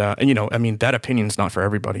 And that opinion's not for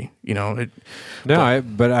everybody, I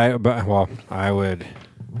would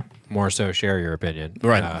more so share your opinion.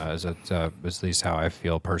 Right. As it's at least how I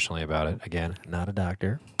feel personally about it. Again, not a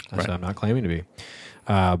doctor, Right. so I'm not claiming to be.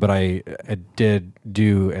 But I did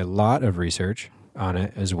do a lot of research on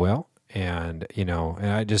it as well. And,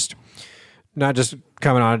 and I just, not just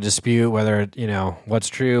coming on a dispute whether, what's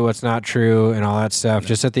true, what's not true, and all that stuff.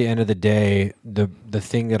 Just at the end of the day, the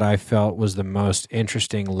thing that I felt was the most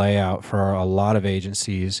interesting layout for a lot of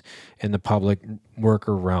agencies in the public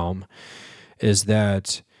worker realm is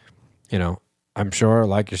that, I'm sure,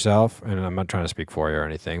 like yourself, and I'm not trying to speak for you or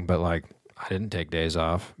anything, but like, I didn't take days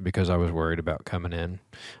off because I was worried about coming in.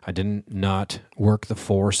 I didn't not work the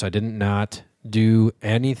force. I didn't not do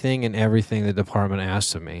anything and everything the department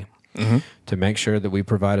asked of me to make sure that we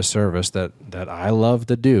provide a service that I love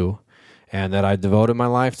to do and that I devoted my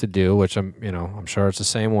life to do, which I'm sure it's the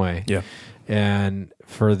same way. Yeah. And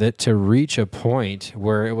for that to reach a point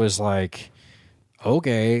where it was like,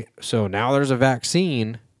 okay, so now there's a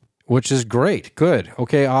vaccine, which is great. Good.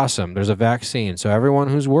 Okay, awesome. There's a vaccine. So everyone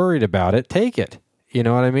who's worried about it, take it. You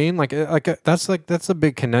know what I mean? That's a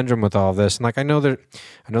big conundrum with all of this. And I know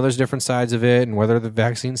there's different sides of it and whether the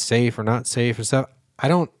vaccine's safe or not safe and stuff. I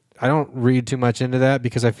don't read too much into that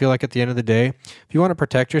because I feel like at the end of the day, if you want to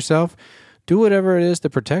protect yourself, do whatever it is to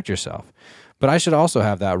protect yourself. But I should also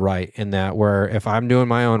have that right in that where if I'm doing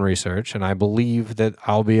my own research and I believe that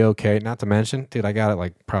I'll be okay, not to mention, dude, I got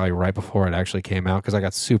it probably right before it actually came out because I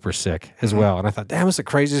got super sick as well. And I thought, damn, it's the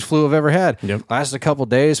craziest flu I've ever had. Yep. Lasted a couple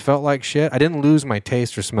days, felt like shit. I didn't lose my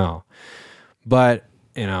taste or smell. But,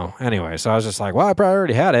 anyway, so I was just like, well, I probably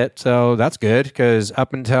already had it. So that's good because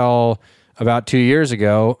up until about 2 years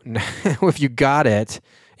ago, if you got it,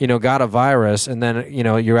 got a virus and then,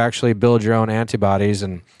 you actually build your own antibodies.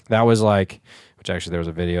 And that was which actually there was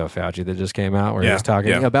a video of Fauci that just came out where he was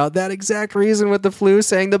talking about that exact reason with the flu,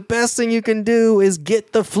 saying the best thing you can do is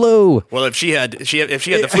get the flu. Well, if she had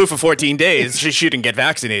the flu for 14 days, she shouldn't get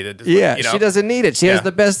vaccinated. She doesn't need it. She has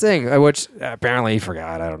the best thing, which apparently he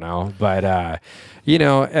forgot. I don't know. But,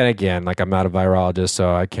 and again, I'm not a virologist,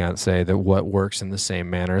 so I can't say that what works in the same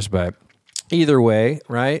manners, but either way,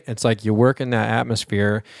 right? It's like you work in that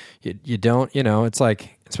atmosphere. You don't, it's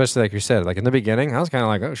like, especially like you said, in the beginning, I was kind of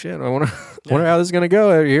like, oh shit, I wonder how this is going to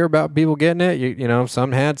go. You hear about people getting it. You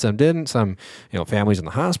some had, some didn't. Some, families in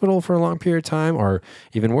the hospital for a long period of time, or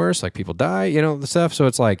even worse, people die. The stuff. So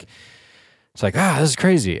it's like, this is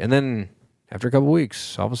crazy. And then after a couple of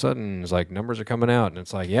weeks, all of a sudden, it's numbers are coming out, and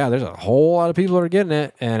it's there's a whole lot of people that are getting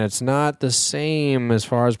it, and it's not the same as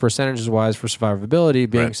far as percentages-wise for survivability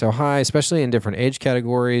being so high, especially in different age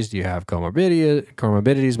categories. Do you have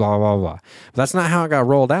comorbidities, blah, blah, blah. But that's not how it got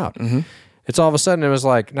rolled out. It's all of a sudden, it was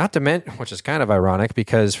not to mention, which is kind of ironic,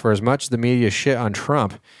 because for as much as the media shit on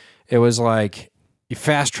Trump, it was you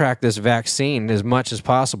fast-track this vaccine as much as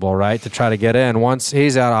possible, right, to try to get in. Once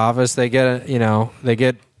he's out of office, they get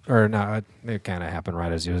it, or no, it kind of happened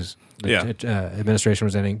right as administration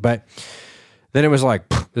was ending. But then it was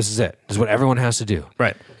this is it. This is what everyone has to do.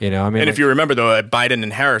 Right. And if you remember, though, Biden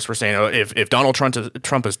and Harris were saying, if Donald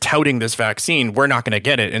Trump is touting this vaccine, we're not going to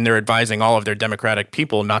get it. And they're advising all of their Democratic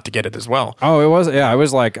people not to get it as well. Oh, it was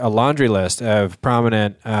a laundry list of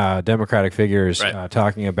prominent Democratic figures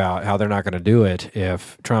talking about how they're not going to do it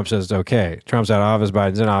if Trump says, okay, Trump's out of office,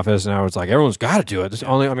 Biden's in office. And I was everyone's got to do it.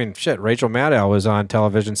 Rachel Maddow was on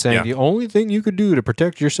television saying the only thing you could do to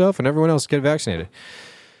protect yourself and everyone else is get vaccinated.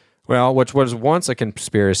 Well, which was once a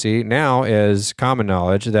conspiracy, now is common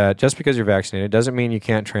knowledge that just because you're vaccinated doesn't mean you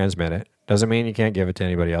can't transmit it, doesn't mean you can't give it to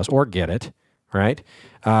anybody else or get it, right?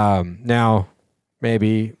 Now,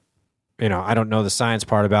 maybe, I don't know the science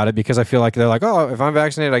part about it because I feel like they're oh, if I'm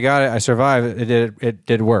vaccinated, I got it, I survived, it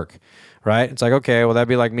did work, right? It's okay, well, that'd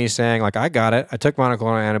be like me saying, I got it, I took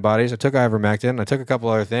monoclonal antibodies, I took ivermectin, I took a couple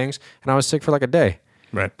other things, and I was sick for a day.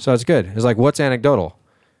 Right. So it's good. It's what's anecdotal,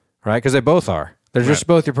 right? Because they both are. They're just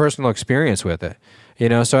both your personal experience with it,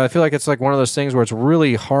 So I feel like it's one of those things where it's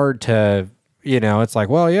really hard to, it's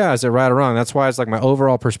well, yeah, is it right or wrong? That's why it's my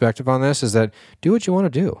overall perspective on this is that do what you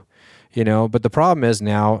want to do, But the problem is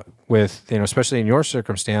now with, especially in your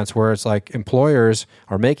circumstance where it's employers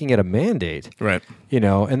are making it a mandate, right?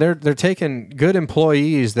 And they're taking good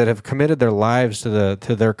employees that have committed their lives to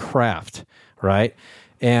their craft, right?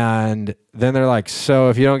 And then they're so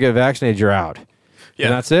if you don't get vaccinated, you're out. Yeah,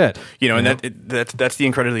 and that's it. That's the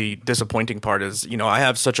incredibly disappointing part is, I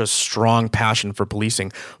have such a strong passion for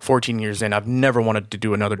policing. 14 years in, I've never wanted to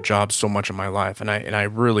do another job so much in my life. And I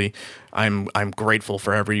really, I'm grateful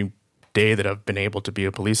for every day that I've been able to be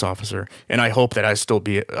a police officer. And I hope that I'll still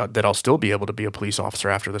be able to be a police officer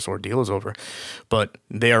after this ordeal is over. But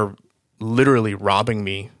they are literally robbing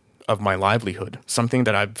me of my livelihood, something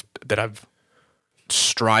that I've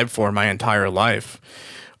strive for my entire life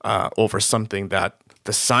over something that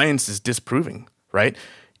the science is disproving, right?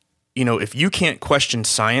 You know, if you can't question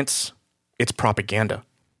science, it's propaganda,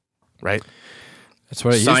 right? That's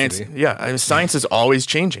what it Science, used to be. yeah, I mean, science is always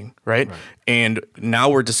changing, right? And now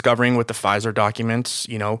we're discovering with the Pfizer documents,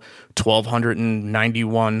 you know,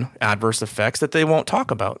 1,291 adverse effects that they won't talk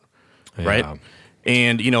about, right?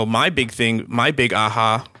 And, you know, my big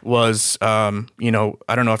aha was, you know,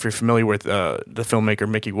 I don't know if you're familiar with the filmmaker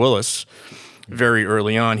Mickey Willis. Very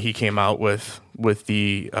early on, he came out with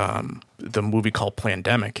the movie called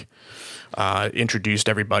Plandemic. Introduced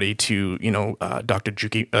everybody to, you know, Dr.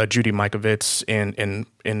 Judy Mikovits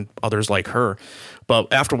and others like her.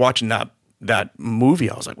 But after watching that movie,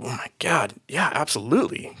 I was like, oh my God, yeah,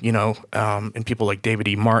 absolutely. You know, and people like David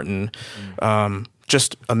E. Martin,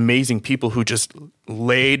 just amazing people who just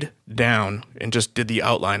laid down and just did the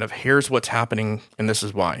outline of here's what's happening and this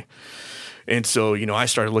is why. And so, you know, I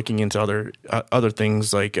started looking into other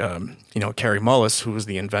things like, you know, Kerry Mullis, who was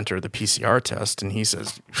the inventor of the PCR test, and he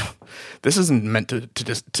says, this isn't meant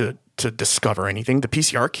to discover anything. The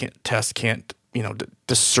PCR test can't, you know,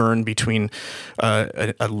 discern between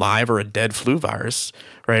a live or a dead flu virus,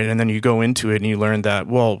 right? And then you go into it and you learn that,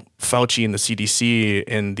 well, Fauci and the CDC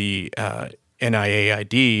and the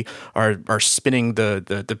NIAID are spinning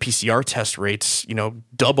the PCR test rates, you know,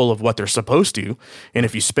 double of what they're supposed to. And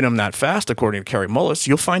if you spin them that fast, according to Kerry Mullis,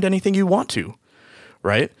 you'll find anything you want to,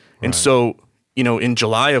 right? And so, you know, in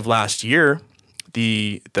July of last year,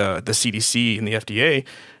 the CDC and the FDA,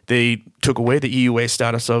 they took away the EUA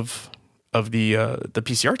status of the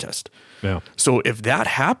PCR test. Yeah. So if that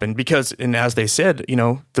happened, and as they said, you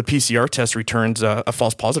know, the PCR test returns a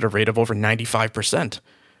false positive rate of over 95%.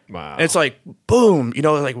 Wow. And it's like, boom, you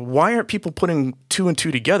know, like, why aren't people putting two and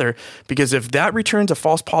two together? Because if that returns a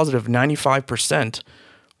false positive 95%,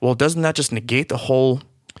 well, doesn't that just negate the whole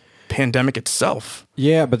pandemic itself?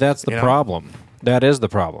 Yeah, but that's the problem. That is the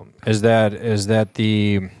problem. Is that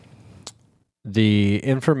the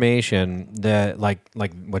information that like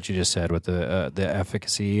what you just said with the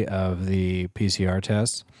efficacy of the PCR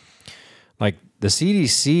tests, like the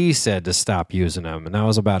CDC said to stop using them, and that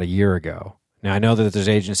was about a year ago. Now, I know that there's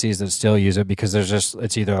agencies that still use it because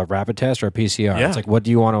it's either a rapid test or a PCR. Yeah. It's like, what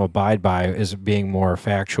do you want to abide by is being more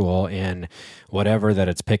factual in whatever that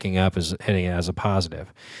it's picking up is hitting it as a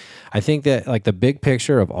positive. I think that like the big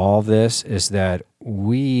picture of all of this is that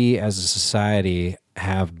we as a society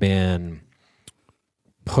have been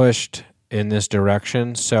pushed in this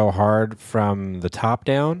direction so hard from the top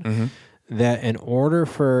down that in order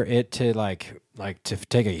for it to like to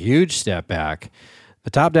take a huge step back, the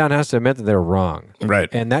top down has to admit that they're wrong. Right.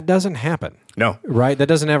 And that doesn't happen. No. Right? That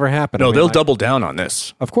doesn't ever happen. No, I mean, they'll like, double down on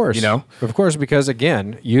this. Of course. You know? Of course, because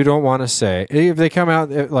again, you don't want to say, if they come out,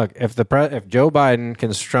 look, if Joe Biden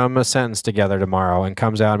can strum a sentence together tomorrow and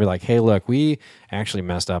comes out and be like, hey, look, we actually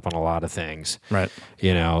messed up on a lot of things. Right.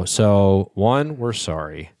 You know, so one, we're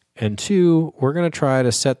sorry. And two, we're going to try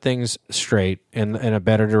to set things straight in a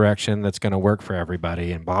better direction that's going to work for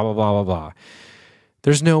everybody and blah, blah, blah, blah, blah.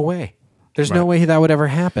 There's no way. There's no way that would ever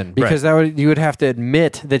happen because you would have to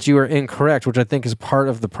admit that you are incorrect, which I think is part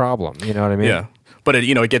of the problem. You know what I mean? Yeah. But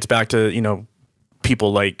it gets back to, you know,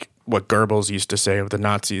 people like what Goebbels used to say of the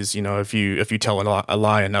Nazis, you know, if you tell a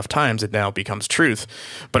lie enough times, it now becomes truth.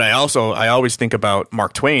 But I always think about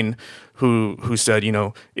Mark Twain, who said, you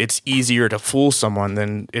know, it's easier to fool someone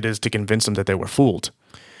than it is to convince them that they were fooled.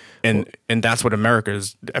 And that's what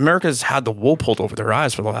America's had the wool pulled over their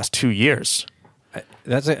eyes for the last 2 years.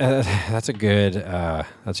 That's a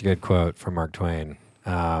good quote from Mark Twain.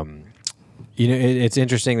 You know, it's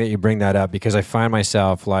interesting that you bring that up because I find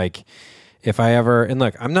myself like, if I ever, and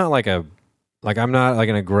look, I'm not like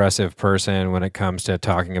an aggressive person when it comes to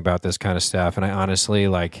talking about this kind of stuff. And I honestly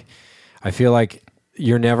I feel like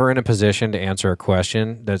you're never in a position to answer a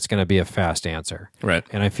question that's going to be a fast answer. Right.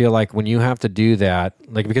 And I feel like when you have to do that,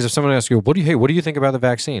 like, because if someone asks you, what do you think about the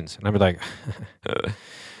vaccines? And I'd be like,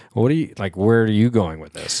 where are you going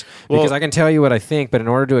with this? Because I can tell you what I think, but in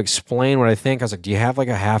order to explain what I think, I was like, do you have like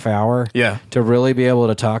a half hour to really be able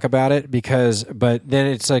to talk about it? But then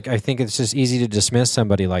it's like, I think it's just easy to dismiss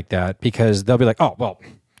somebody like that because they'll be like, oh, well,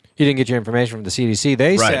 you didn't get your information from the CDC.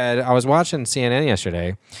 They said, I was watching CNN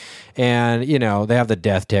yesterday, and you know they have the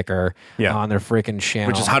death ticker on their freaking channel.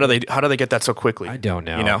 Which is how do they get that so quickly? I don't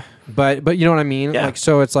know. You know, but you know what I mean. Yeah. Like,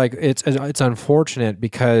 so it's like it's unfortunate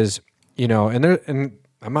because you know, and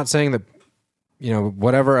I'm not saying that you know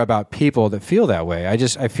whatever about people that feel that way.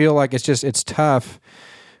 I feel like it's tough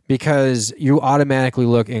because you automatically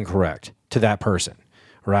look incorrect to that person.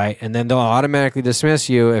 right? And then they'll automatically dismiss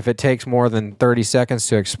you if it takes more than 30 seconds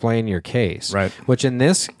to explain your case. Right. Which in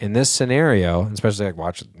this scenario, especially like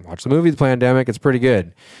watch the movie The Pandemic, it's pretty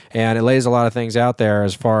good. And it lays a lot of things out there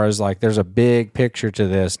as far as like there's a big picture to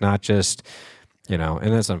this, not just,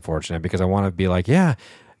 and that's unfortunate because I want to be like, yeah,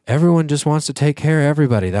 everyone just wants to take care of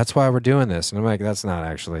everybody. That's why we're doing this. And I'm like, that's not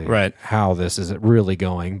actually how this is really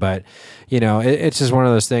going. But, it's just one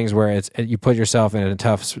of those things where you put yourself in a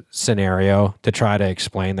tough scenario to try to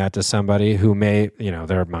explain that to somebody who may,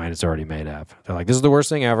 their mind is already made up. They're like, this is the worst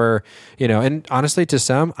thing ever. And honestly, to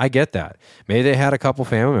some, I get that. Maybe they had a couple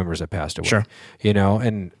family members that passed away. Sure. What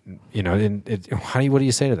do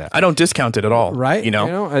you say to that? I don't discount it at all. Right.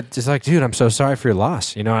 It's just like, dude, I'm so sorry for your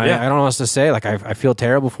loss. I don't know what else to say. Like, I feel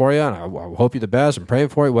terrible for you and I hope you the best. I'm praying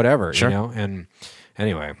for you, whatever, Sure. and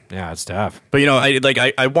anyway, yeah, it's tough. But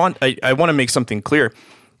I want to make something clear.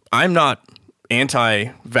 I'm not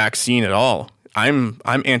anti-vaccine at all. I'm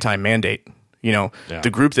anti-mandate. The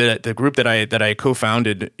group that I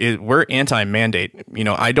co-founded, we're anti-mandate.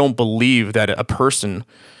 I don't believe that a person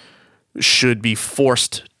should be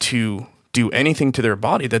forced to do anything to their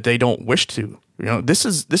body that they don't wish to. This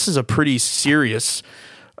is a pretty serious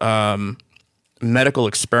medical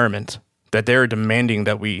experiment that they're demanding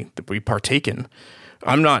that we partake in.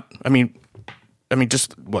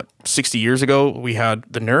 Just 60 years ago we had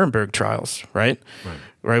the Nuremberg trials, right?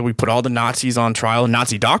 We put all the Nazis on trial,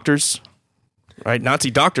 Nazi doctors, right? Nazi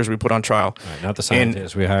doctors we put on trial. Right, not the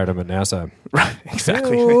scientists. We hired them at NASA. Right,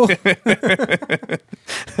 exactly.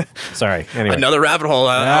 Sorry. Anyway. Another rabbit hole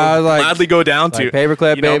I'll gladly go down to.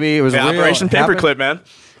 Paperclip, baby. It was real. Operation Paperclip, man.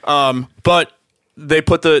 But they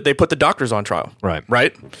put the doctors on trial.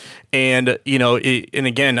 Right. And, and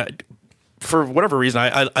again, for whatever reason,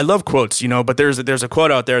 I love quotes, but there's a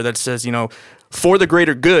quote out there that says, for the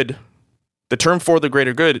greater good, the term for the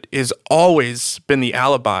greater good has always been the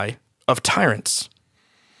alibi of tyrants.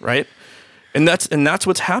 Right. And that's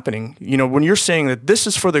what's happening. When you're saying that this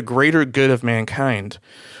is for the greater good of mankind,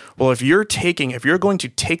 well, if you're going to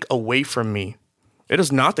take away from me, it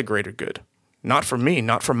is not the greater good, not for me,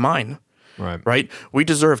 not for mine. Right. We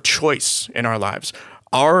deserve choice in our lives.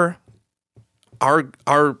 Our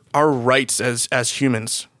rights as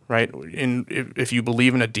humans, right? If you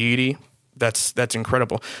believe in a deity, that's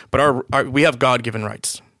incredible. But we have God-given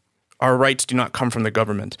rights. Our rights do not come from the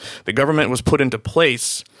government. The government was put into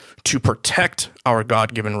place to protect our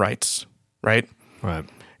God-given rights, right? Right.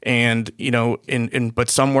 And but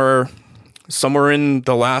somewhere in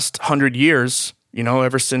the last 100 years,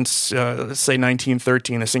 ever since let's say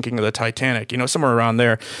 1913, the sinking of the Titanic, somewhere around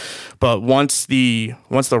there. But once the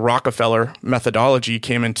Rockefeller methodology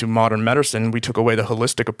came into modern medicine, we took away the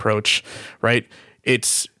holistic approach, right?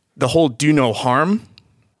 It's the whole do no harm.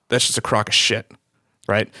 That's just a crock of shit,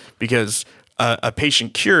 right? Because a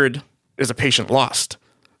patient cured is a patient lost.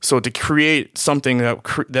 So to create something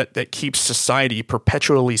that keeps society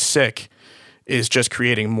perpetually sick is just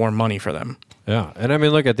creating more money for them. Yeah. And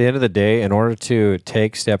look, at the end of the day, in order to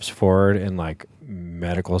take steps forward in like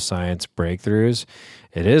medical science breakthroughs,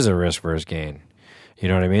 it is a risk versus gain. You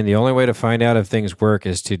know what I mean? The only way to find out if things work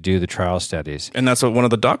is to do the trial studies. And that's what one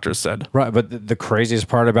of the doctors said. Right. But the craziest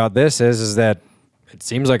part about this is that it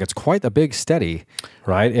seems like it's quite a big study,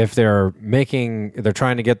 right? If they're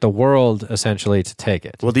trying to get the world essentially to take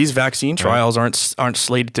it. Well, these vaccine trials aren't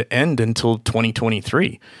slated to end until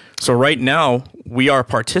 2023. So right now we are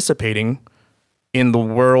participating in the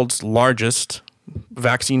world's largest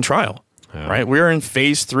vaccine trial, right? We're in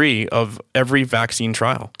phase 3 of every vaccine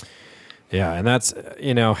trial. Yeah. And that's,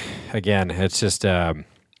 again, it's just,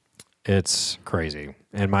 it's crazy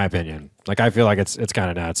in my opinion. Like, I feel like it's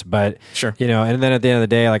kind of nuts, but sure. And then at the end of the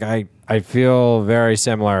day, like I feel very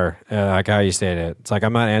similar, like how you stated it. It's like,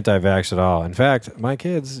 I'm not anti-vax at all. In fact, my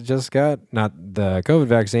kids just got not the COVID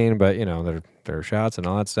vaccine, but their shots and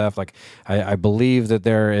all that stuff. Like, I believe that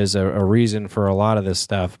there is a reason for a lot of this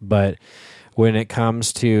stuff, but when it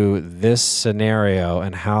comes to this scenario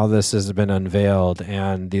and how this has been unveiled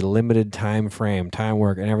and the limited time frame, time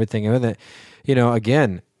work and everything with it,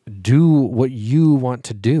 again, do what you want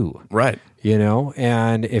to do. Right.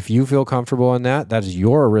 And if you feel comfortable in that, that's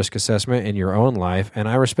your risk assessment in your own life. And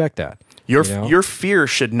I respect that. Your fear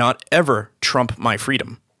should not ever trump my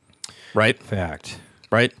freedom. Right. Fact.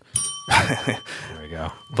 Right. There we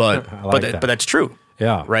go. But that's true.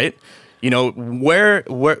 Yeah. Right. Where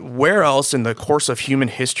else in the course of human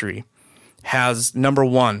history has, number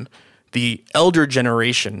one, the elder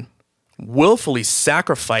generation willfully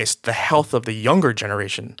sacrificed the health of the younger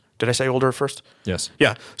generation? Did I say older first? Yes.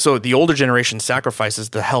 Yeah. So the older generation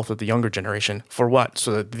sacrifices the health of the younger generation for what?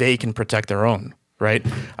 So that they can protect their own. right?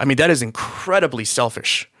 I mean, that is incredibly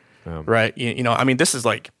selfish, right? I mean, this is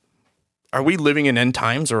like, are we living in end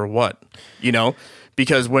times or what?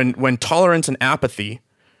 Because when tolerance and apathy,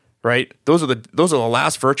 right? Those are the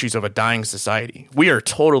last virtues of a dying society. We are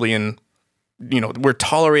totally we're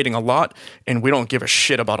tolerating a lot, and we don't give a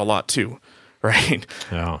shit about a lot too, right?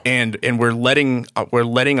 Yeah. And we're letting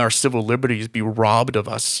our civil liberties be robbed of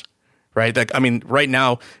us, right? Like, I mean, right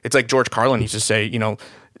now it's like George Carlin used to say,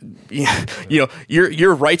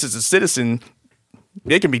 your rights as a citizen,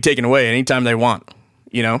 they can be taken away anytime they want,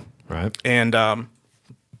 Right.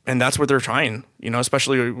 And that's what they're trying,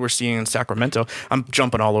 especially we're seeing in Sacramento. I'm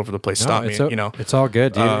jumping all over the place. Stop me, It's all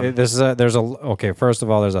good, dude. Okay, first of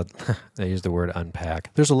all, they use the word unpack.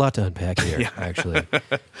 There's a lot to unpack here, actually.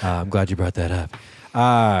 I'm glad you brought that up.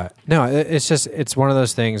 No, it's one of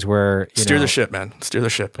those things where steer the ship, man. Steer the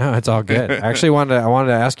ship. No, it's all good. I actually wanted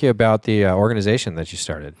to ask you about the organization that you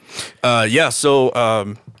started.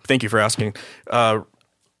 So thank you for asking.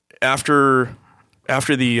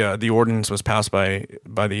 After the ordinance was passed by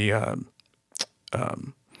the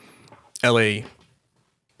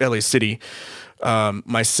LA City,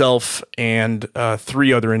 myself and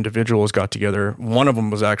 3 other individuals got together. One of them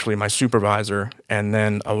was actually my supervisor, and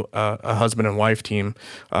then a husband and wife team.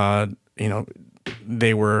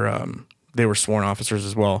 They were sworn officers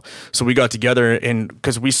as well. So we got together, and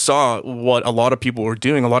because we saw what a lot of people were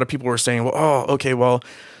doing, a lot of people were saying, well,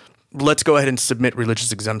 let's go ahead and submit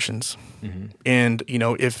religious exemptions. Mm-hmm. And,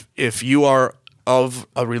 if you are of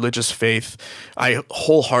a religious faith, I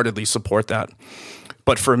wholeheartedly support that.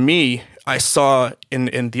 But for me, I saw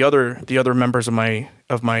in the other members of my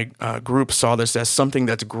group saw this as something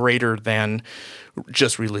that's greater than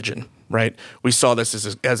just religion, right? We saw this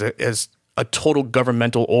as a total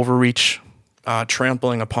governmental overreach,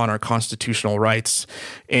 trampling upon our constitutional rights.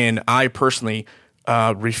 And I personally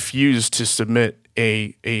refuse to submit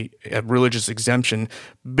a religious exemption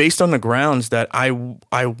based on the grounds that I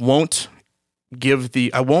won't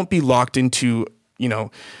be locked into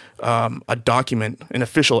a document, an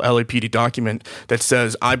official LAPD document that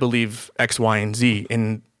says I believe X, Y, and Z,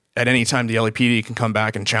 and at any time the LAPD can come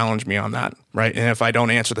back and challenge me on that, right? And if I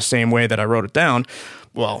don't answer the same way that I wrote it down,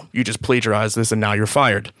 well, you just plagiarized this and now you're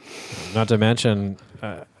fired. Not to mention,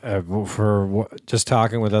 just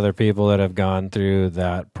talking with other people that have gone through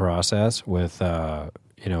that process with,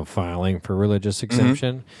 filing for religious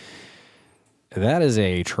exemption, that is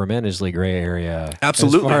a tremendously gray area.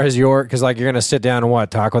 Absolutely. As far as because you're going to sit down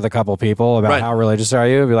and talk with a couple people about how religious are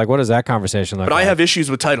you? Be like, what does that conversation look like? But I have issues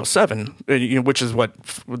with Title VII, which is what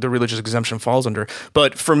the religious exemption falls under.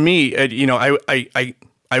 But for me,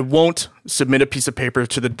 I won't submit a piece of paper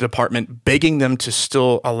to the department begging them to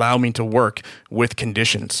still allow me to work with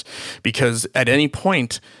conditions, because at any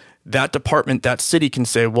point that department, that city can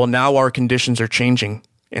say, well, now our conditions are changing,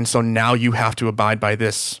 and so now you have to abide by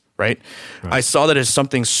this. Right? I saw that as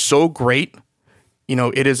something so great,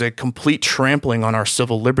 it is a complete trampling on our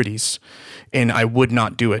civil liberties, and I would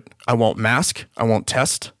not do it. I won't mask, I won't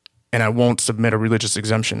test, and I won't submit a religious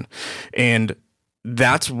exemption. And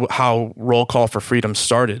that's how Roll Call for Freedom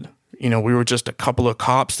started. We were just a couple of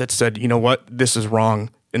cops that said, you know what, this is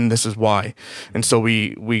wrong, and this is why. And so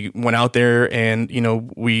we went out there, and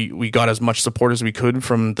we got as much support as we could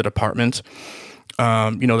from the department.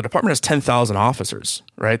 The department has 10,000 officers,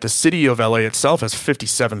 right? The city of LA itself has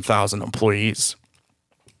 57,000 employees.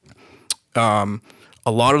 A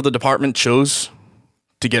lot of the department chose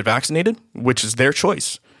to get vaccinated, which is their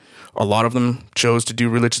choice. A lot of them chose to do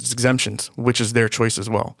religious exemptions, which is their choice as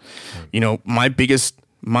well. My biggest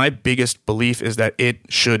belief is that it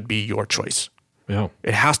should be your choice. Yeah.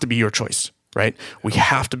 It has to be your choice. Right? We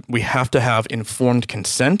have to have informed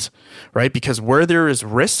consent, right? Because where there is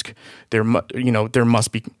risk, there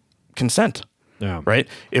must be consent. Yeah. Right?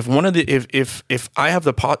 If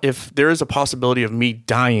there is a possibility of me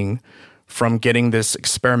dying from getting this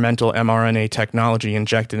experimental mRNA technology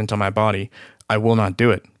injected into my body, I will not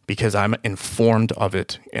do it because I'm informed of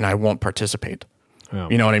it and I won't participate. Yeah.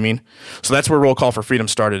 You know what I mean? So that's where Roll Call for Freedom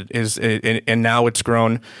started, and now it's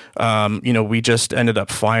grown. We just ended up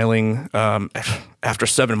filing after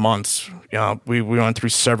 7 months. We went through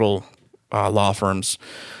several law firms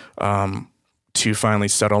to finally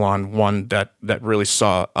settle on one that really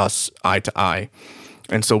saw us eye to eye.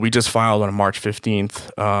 And so we just filed on March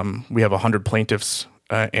 15th. We have 100 plaintiffs,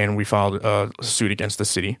 and we filed a suit against the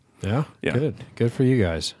city. Yeah. Good for you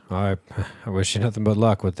guys. I wish you nothing but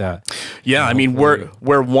luck with that. Yeah, I mean,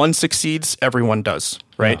 where one succeeds, everyone does,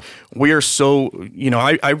 right? Yeah. We are so,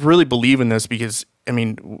 I really believe in this because I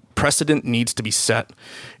mean, precedent needs to be set.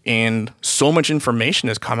 And so much information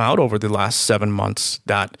has come out over the last 7 months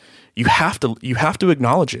that you have to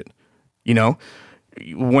acknowledge it. You know,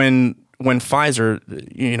 when Pfizer,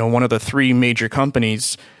 you know, one of the three major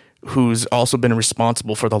companies who's also been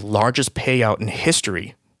responsible for the largest payout in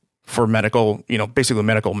history for medical, you know, basically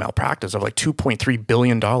medical malpractice of like $2.3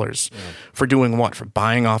 billion for doing what? For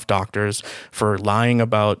buying off doctors, for lying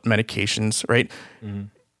about medications, right? Mm-hmm.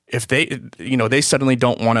 If they, you know, they suddenly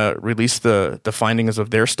don't want to release the findings of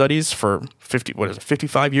their studies for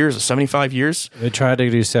 55 years or 75 years? They tried to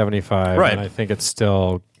do 75, right. And I think it's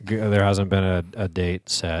still, there hasn't been a date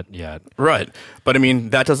set yet. Right. But I mean,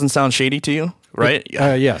 that doesn't sound shady to you, right?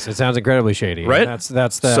 Yes, it sounds incredibly shady. Right. That's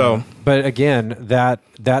the, so, but again, that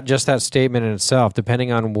just that statement in itself,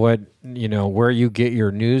 depending on what, you know, where you get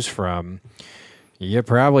your news from, you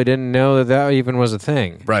probably didn't know that even was a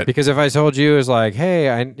thing. Right. Because if I told you, it's like, hey,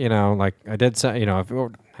 I did some, you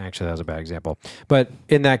know, actually that was a bad example. But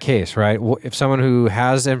in that case, right, if someone who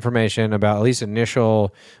has information about at least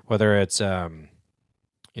initial, whether it's, you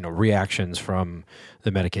know, reactions from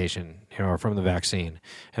the medication, you know, or from the vaccine,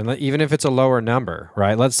 and even if it's a lower number,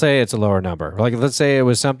 right, let's say it's a lower number. Like, let's say it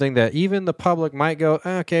was something that even the public might go,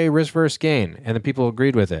 okay, risk versus gain, and the people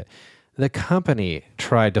agreed with it. The company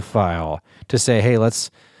tried to file to say, hey,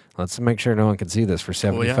 let's make sure no one can see this for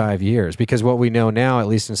 75 years. Because what we know now, at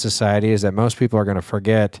least in society, is that most people are going to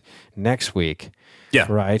forget next week. Yeah.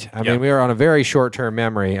 Right? I mean, we are on a very short-term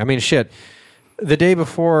memory. I mean, shit, the day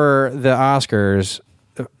before the Oscars,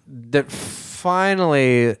 that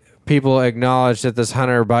finally people acknowledged that this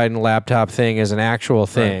Hunter Biden laptop thing is an actual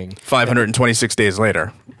thing. Right. 526 days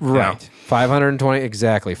later. Right. Yeah.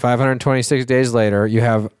 526 days later, you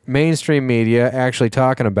have mainstream media actually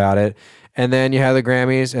talking about it, and then you have the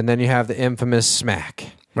Grammys, and then you have the infamous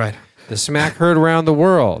smack. Right. The smack heard around the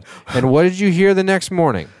world. And what did you hear the next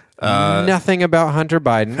morning? Nothing about Hunter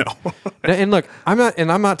Biden. No. And look,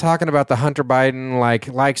 I'm not talking about the Hunter Biden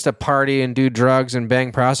likes to party and do drugs and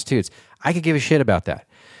bang prostitutes. I could give a shit about that.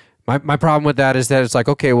 My problem with that is that it's like,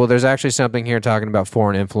 okay, well, there's actually something here talking about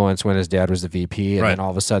foreign influence when his dad was the VP, and then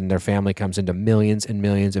all of a sudden their family comes into millions and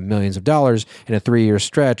millions and millions of dollars in a 3-year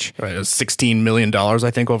stretch. Right, it was $16 million,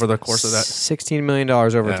 I think, over the course of that. $16 million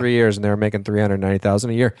over 3 years, and they were making $390,000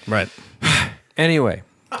 a year. Right. Anyway,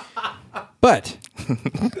 but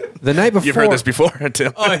the night before, you've heard this before,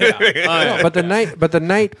 Tim. Oh yeah. No, but the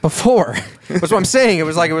night before, that's what I'm saying. It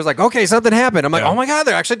was like okay, something happened. I'm like, oh my god,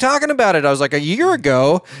 they're actually talking about it. I was like, a year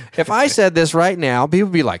ago, if I said this right now, people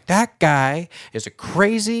would be like, that guy is a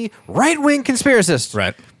crazy right-wing conspiracist.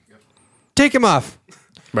 Right. Take him off.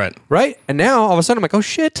 Right. Right. And now all of a sudden I'm like, oh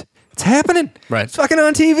shit. It's happening. Right. It's fucking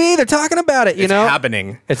on TV. They're talking about it, you know?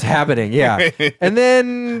 It's happening, yeah. And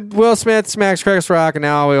then Will Smith smacks Chris Rock, and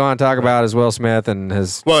now all we want to talk about is Will Smith and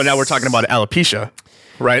his... Well, now we're talking about alopecia,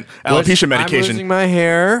 right? Alopecia medication. I'm losing my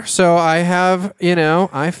hair, so I have, you know,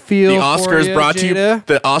 I feel the Oscars brought to you.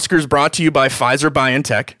 The Oscars brought to you by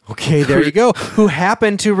Pfizer-BioNTech. Okay, there you go. Who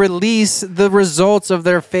happened to release the results of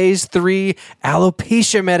their phase 3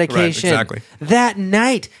 alopecia medication right, exactly. that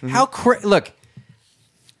night. Mm-hmm. Look,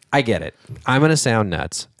 I get it. I'm going to sound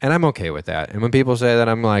nuts, and I'm okay with that. And when people say that,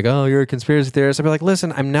 I'm like, "Oh, you're a conspiracy theorist," I'll be like,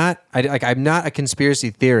 "Listen, I'm not. I'm not a conspiracy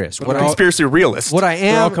theorist. What a conspiracy realist. What I am,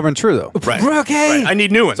 they're all coming true though. Right. Okay. Right. I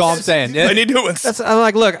need new ones. That's all I'm saying. I need new ones. I'm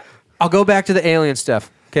like, look, I'll go back to the alien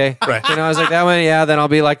stuff. Okay. Right. You know, I was like, that one, yeah. Then I'll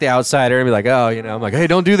be like the outsider and be like, oh, you know, I'm like, hey,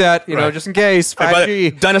 don't do that. You know, just in case.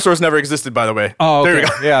 5G. Dinosaurs never existed, by the way. Oh, okay. There we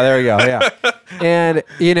go. Yeah, there we go. Yeah. And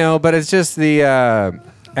you know, but it's just the.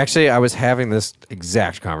 Actually, I was having this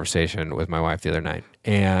exact conversation with my wife the other night,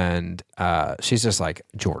 and she's just like,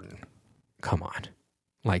 Jordan, come on.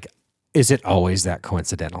 Like, is it always that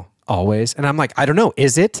coincidental? Always? And I'm like, I don't know.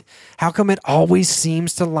 Is it? How come it always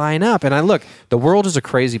seems to line up? And I look, the world is a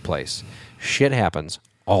crazy place. Shit happens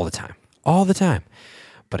all the time. All the time.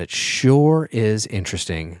 But it sure is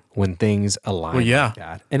interesting when things align like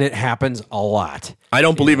that. And it happens a lot. I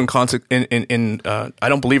don't believe I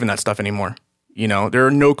don't believe in that stuff anymore. You know, there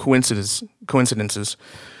are no coincidences.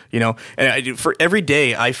 You know, and for every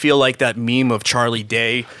day, I feel like that meme of Charlie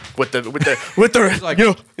Day with the like,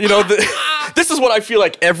 this is what I feel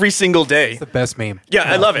like every single day. It's the best meme. Yeah,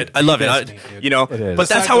 I love it. I love it. You know, but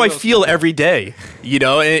that's how I feel every day. You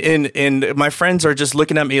know, and my friends are just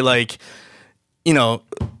looking at me like, you know,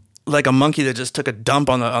 like a monkey that just took a dump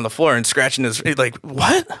on the floor and scratching his like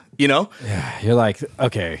what? You know? Yeah, you're like,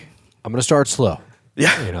 okay, I'm gonna start slow.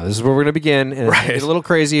 Yeah. You know, this is where we're going to begin. And it's a little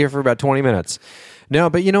crazy here for about 20 minutes. No,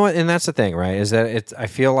 but you know what? And that's the thing, right? Is that I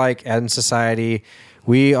feel like in society,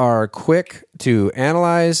 We are quick to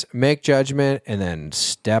analyze, make judgment, and then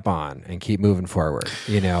step on and keep moving forward.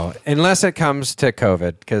 Unless it comes to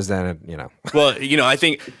COVID, because then Well, I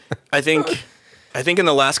think in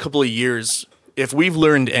the last couple of years, if we've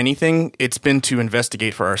learned anything, it's been to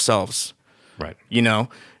investigate for ourselves. Right.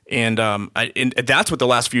 And that's what the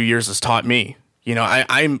last few years has taught me.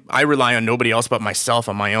 I rely on nobody else but myself,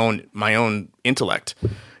 on my own intellect.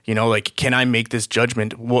 Like, can I make this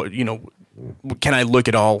judgment? What, can I look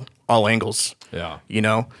at all angles? Yeah.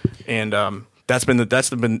 And that's been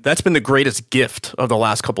the greatest gift of the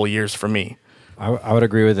last couple of years for me. I would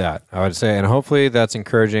agree with that. I would say, and hopefully that's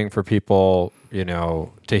encouraging for people,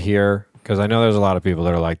 to hear, because I know there's a lot of people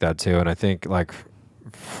that are like that too. And I think, like,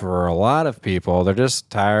 for a lot of people, they're just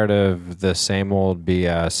tired of the same old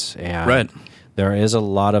BS. And right. There is a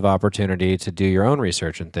lot of opportunity to do your own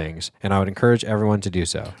research and things, and I would encourage everyone to do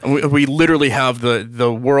so. And we literally have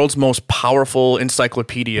the world's most powerful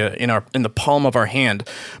encyclopedia in the palm of our hand,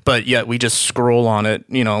 but yet we just scroll on it,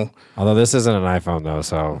 Although this isn't an iPhone, though,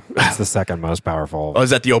 so it's the second most powerful. Oh,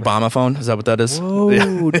 is that the Obama phone? Is that what that is?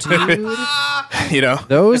 Whoa, dude.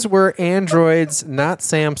 Those were Androids, not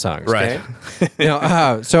Samsungs. Right.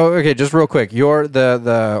 Okay? So, just real quick. You're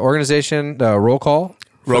the organization, the Roll Call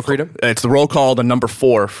for Freedom? It's the Roll Call, the number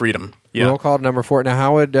 4, Freedom. Yeah. Roll Call number 4. Now,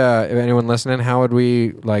 how would, if anyone listening, how would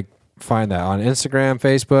we, find that? On Instagram,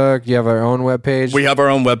 Facebook? Do you have our own webpage? We have our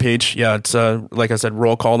own webpage. Yeah, it's, like I said,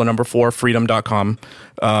 Roll Call, the number 4, freedom.com.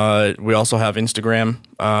 We also have Instagram.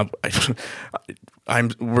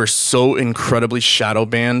 We're so incredibly shadow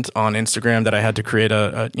banned on Instagram that I had to create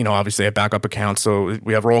obviously a backup account. So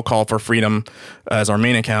we have Roll Call for Freedom as our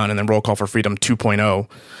main account, and then Roll Call for Freedom 2.0.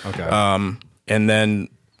 Okay. And then,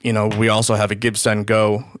 we also have a Give, Send,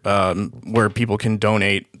 Go, where people can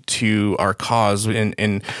donate to our cause.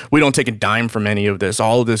 And we don't take a dime from any of this.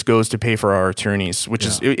 All of this goes to pay for our attorneys, which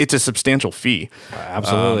it's a substantial fee.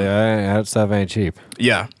 Absolutely. That stuff ain't cheap.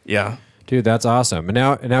 Yeah. Yeah. Dude, that's awesome. And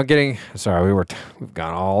now getting, sorry, we've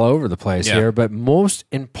gone all over the place here, but most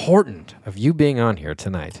important of you being on here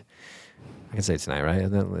tonight, I can say tonight, right?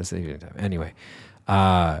 And then let's evening time. Anyway,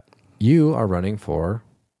 you are running for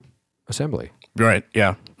assembly. Right.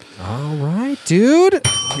 Yeah. All right, dude.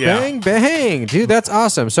 Yeah. Bang, bang. Dude, that's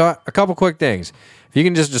awesome. So a couple quick things. If you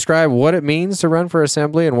can just describe what it means to run for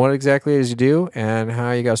assembly and what exactly it is you do and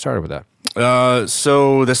how you got started with that.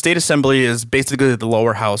 So the state assembly is basically the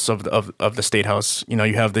lower house of the state house. You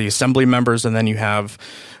have the assembly members, and then you have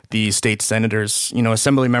the state senators.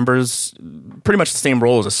 Assembly members, pretty much the same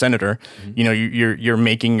role as a senator. Mm-hmm. You're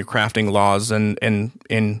crafting laws,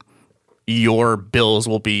 and your bills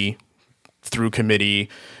will be through committee,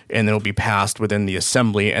 and then it'll be passed within the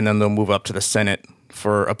assembly, and then they'll move up to the Senate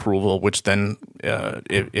for approval, which then,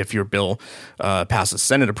 if your bill passes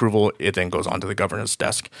Senate approval, it then goes on to the governor's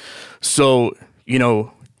desk. So,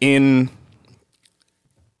 in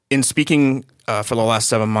speaking for the last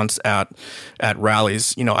 7 months at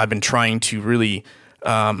rallies, I've been trying to really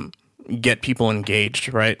get people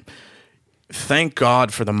engaged, right? Thank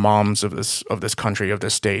God for the moms of this country, of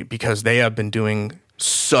this state, because they have been doing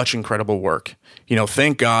such incredible work.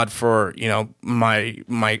 Thank God for,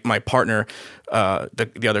 my partner,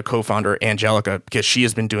 the other co-founder, Angelica, because she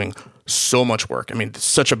has been doing so much work. I mean,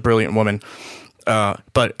 such a brilliant woman.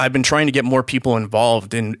 But I've been trying to get more people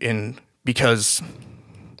involved in because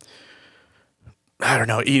I don't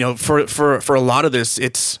know, for a lot of this,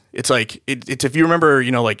 it's like, it's if you remember,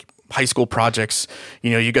 like high school projects,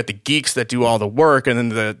 you got the geeks that do all the work,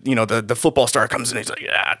 and then the football star comes in and he's like,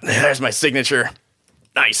 yeah, there's my signature.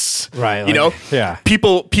 Nice. Right. Yeah.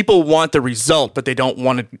 People want the result, but they don't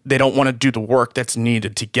want to do the work that's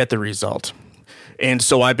needed to get the result. And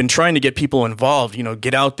so I've been trying to get people involved,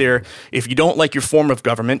 get out there. If you don't like your form of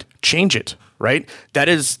government, change it, right? That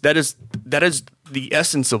is the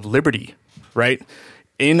essence of liberty, right?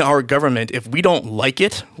 In our government, if we don't like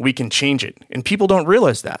it, we can change it. And people don't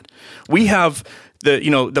realize that. We have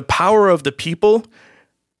the power of the people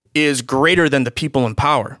is greater than the people in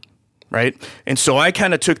power. Right. And so I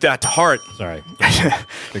kind of took that to heart. Sorry.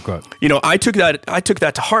 Big quote. I took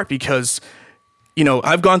that to heart because,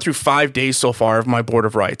 I've gone through 5 days so far of my Board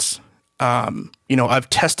of Rights. I've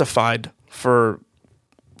testified for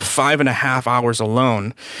 5.5 hours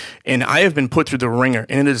alone, and I have been put through the ringer,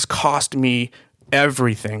 and it has cost me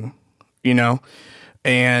everything,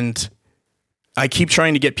 and I keep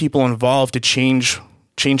trying to get people involved to change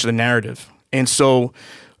the narrative. And so,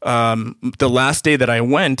 the last day that I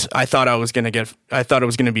went, I thought it was going to be it. I thought I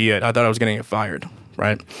was going to get fired.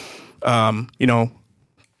 Right.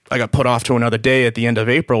 I got put off to another day at the end of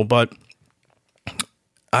April, but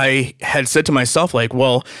I had said to myself,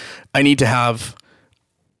 well, I need to have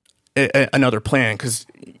another plan, because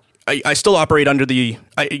I still operate under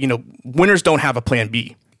winners don't have a plan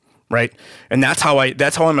B, right? And that's how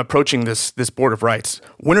I'm approaching this Board of Rights.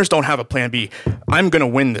 Winners don't have a plan B. I'm going to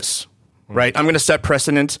win this, right? I'm going to set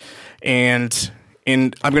precedent, and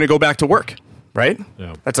I'm going to go back to work, right?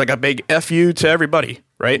 Yeah. That's like a big F you to everybody,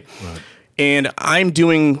 right? And I'm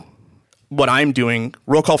doing what I'm doing.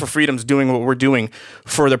 Roll Call for Freedom's doing what we're doing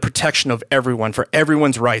for the protection of everyone, for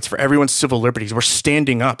everyone's rights, for everyone's civil liberties. We're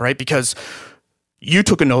standing up, right? Because you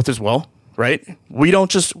took an oath as well, right? We don't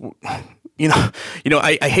just, I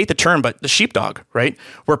hate the term, but the sheepdog, right?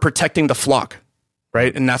 We're protecting the flock,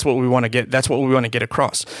 right? And that's what we want to get. That's what we want to get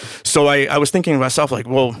across. So I was thinking to myself, like,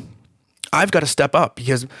 well, I've got to step up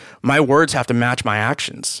because my words have to match my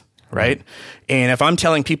actions, right? And if I'm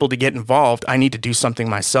telling people to get involved, I need to do something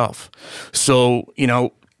myself. So,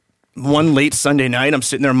 one late Sunday night, I'm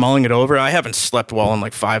sitting there mulling it over. I haven't slept well in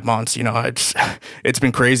like 5 months. It's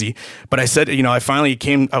been crazy. But I said,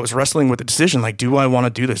 I was wrestling with the decision, like, do I want to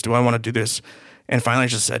do this? Do I want to do this? And finally I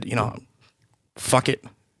just said, fuck it.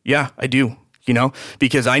 Yeah, I do,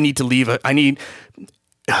 because I need to leave. I'm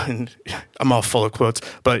all full of quotes,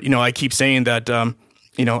 but, I keep saying that,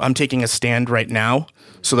 I'm taking a stand right now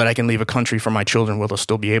so that I can leave a country for my children where they'll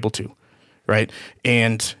still be able to. Right.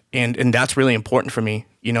 And that's really important for me.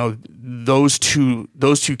 Those two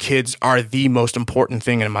kids are the most important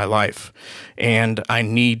thing in my life. And I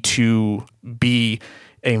need to be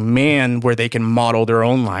a man where they can model their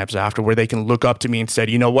own lives after, where they can look up to me and say,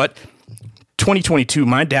 you know what, 2022,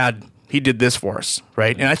 my dad, he did this for us.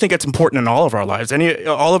 Right. And I think it's important in all of our lives.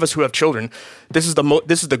 All of us who have children, this is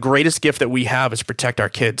the greatest gift that we have, is protect our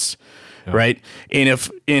kids. Yeah. Right. And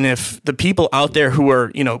if the people out there who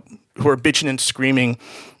are bitching and screaming,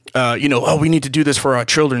 we need to do this for our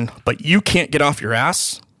children, but you can't get off your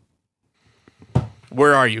ass,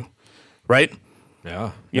 where are you? Right?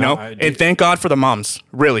 Yeah. And thank God for the moms,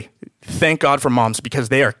 really. Thank God for moms, because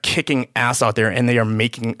they are kicking ass out there and they are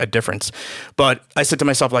making a difference. But I said to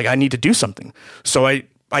myself, like, I need to do something. So I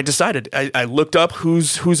decided, I looked up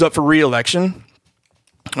who's up for re-election.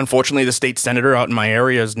 Unfortunately, the state senator out in my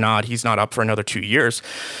area he's not up for another 2 years.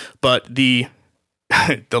 But the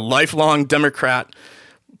lifelong Democrat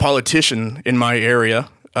politician in my area,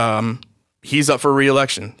 he's up for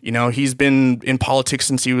re-election. He's been in politics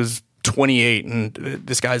since he was 28, and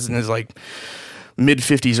this guy's in his like mid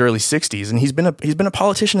 50s, early 60s, and he's been a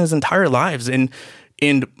politician his entire lives. And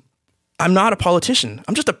I'm not a politician.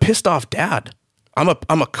 I'm just a pissed off dad. I'm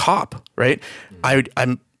a cop, right?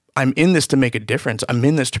 I'm in this to make a difference. I'm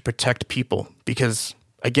in this to protect people because,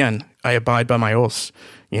 again, I abide by my oaths,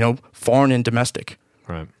 foreign and domestic.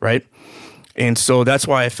 Right. And so that's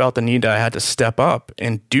why I felt the need that I had to step up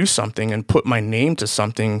and do something and put my name to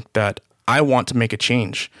something that I want to make a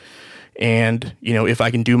change. And, if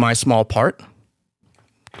I can do my small part,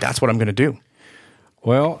 that's what I'm going to do.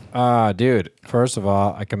 Well, dude, first of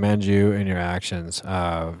all, I commend you in your actions.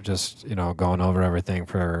 Just, going over everything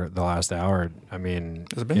for the last hour. I mean,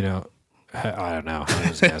 I don't know. I'm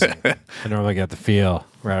just guessing. I normally get the feel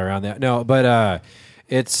right around that. No, but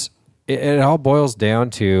it all boils down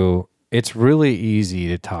to, it's really easy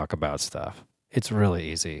to talk about stuff. It's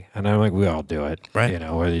really easy. And I'm like, we all do it. Right.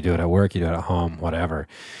 Whether you do it at work, you do it at home, whatever.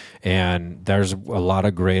 And there's a lot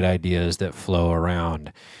of great ideas that flow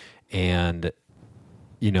around. And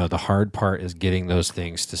the hard part is getting those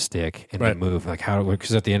things to stick and to move. Like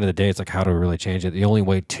because at the end of the day, it's like, how do we really change it? The only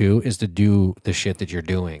way to is to do the shit that you're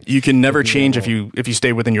doing. You can never change if you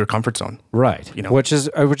stay within your comfort zone. Right. Which is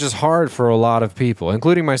hard for a lot of people,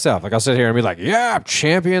 including myself. Like I'll sit here and be like, yeah,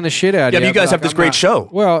 champion the shit out of you. Yeah, but you guys have this great show.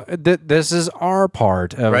 Well, this is our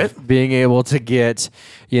part of being able to get,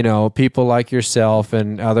 people like yourself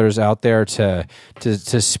and others out there to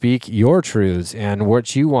speak your truths and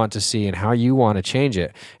what you want to see and how you want to change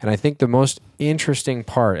it. And I think the most interesting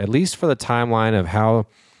part, at least for the timeline of how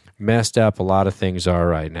messed up a lot of things are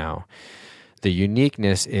right now, the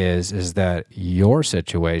uniqueness is that your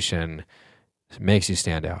situation makes you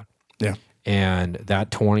stand out. Yeah. And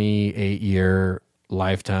that 28-year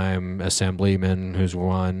lifetime assemblyman who's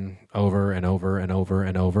won over and over and over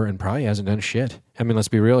and over and probably hasn't done shit. I mean, let's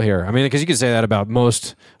be real here. I mean, because you can say that about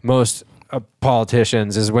most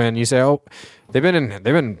politicians, is when you say, oh, they've been in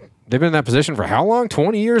that position for how long?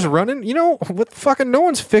 20 years running? What fucking, no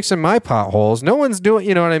one's fixing my potholes. No one's doing,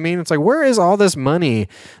 you know what I mean? It's like, where is all this money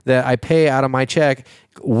that I pay out of my check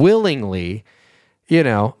willingly?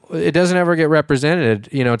 It doesn't ever get represented,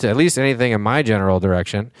 to at least anything in my general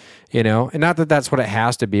direction, and not that that's what it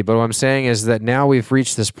has to be. But what I'm saying is that now we've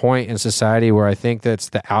reached this point in society where I think that's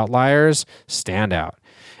the outliers stand out.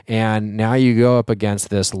 And now you go up against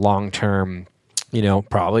this long-term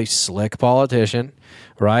probably slick politician,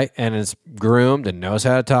 right? And is groomed and knows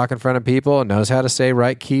how to talk in front of people and knows how to say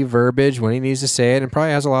right key verbiage when he needs to say it, and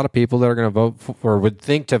probably has a lot of people that are going to vote for, or would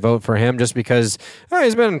think to vote for him just because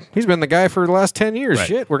he's been the guy for the last 10 years. Right.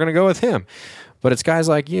 Shit, we're going to go with him. But it's guys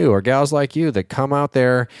like you or gals like you that come out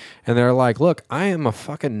there and they're like, look, I am a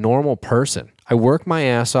fucking normal person. I work my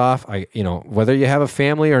ass off. Whether you have a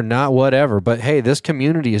family or not, whatever. But hey, this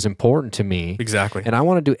community is important to me. Exactly. And I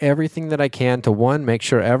want to do everything that I can to, one, make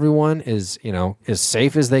sure everyone is, as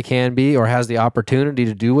safe as they can be or has the opportunity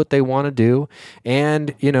to do what they want to do.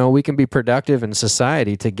 And, we can be productive in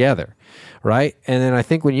society together. Right. And then I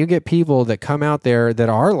think when you get people that come out there that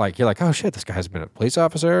are like, you're like, oh shit, this guy's been a police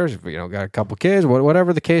officer, got a couple kids,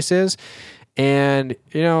 whatever the case is. And,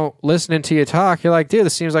 listening to you talk, you're like, dude,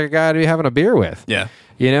 this seems like a guy to be having a beer with. Yeah.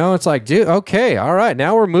 It's like, dude, okay, all right,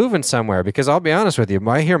 now we're moving somewhere. Because I'll be honest with you,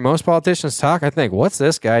 when I hear most politicians talk, I think, what's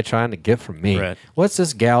this guy trying to get from me? Right. What's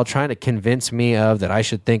this gal trying to convince me of that I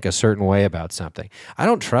should think a certain way about something? I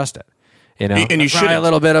don't trust it. And you should a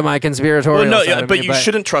little bit of my conspiratorial side of but me, you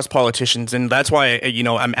shouldn't trust politicians, and that's why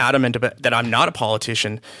I'm adamant that I'm not a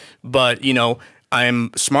politician. But I'm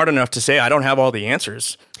smart enough to say I don't have all the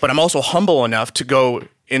answers, but I'm also humble enough to go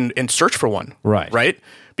and search for one. Right?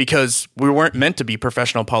 Because we weren't meant to be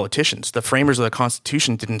professional politicians. The framers of the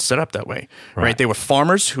Constitution didn't set up that way. Right? They were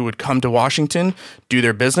farmers who would come to Washington, do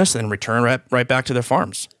their business, and return right back to their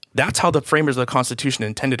farms. That's how the framers of the Constitution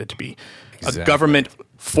intended it to be. Exactly. A government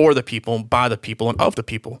for the people, by the people, and of the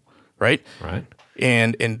people, right? Right.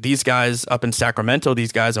 And these guys up in Sacramento,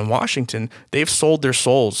 these guys in Washington, they've sold their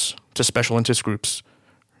souls to special interest groups,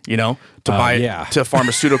 to buy to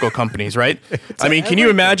pharmaceutical companies, right? I mean, can you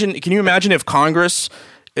imagine if Congress,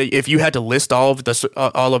 if you had to list all of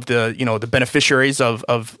the the beneficiaries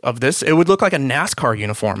of this, it would look like a NASCAR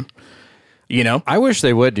uniform. I wish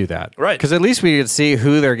they would do that. Right. Because at least we could see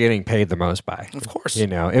who they're getting paid the most by. Of course.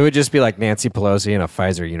 It would just be like Nancy Pelosi in a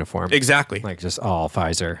Pfizer uniform. Exactly. Like just all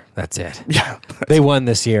Pfizer. That's it. Yeah. They won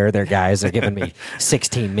this year. Their guys are giving me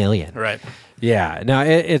 $16 million. Right. Yeah. No,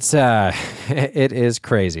 it is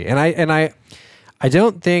crazy. And I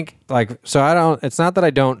don't think it's not that I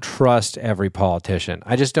don't trust every politician.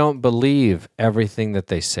 I just don't believe everything that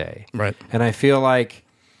they say. Right. And I feel like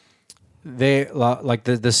they like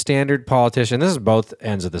the standard politician, this is both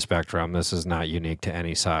ends of the spectrum, this is not unique to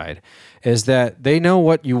any side, is that they know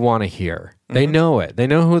what you want to hear. They know it. They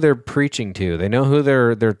know who they're preaching to. They know who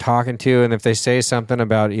they're talking to, and if they say something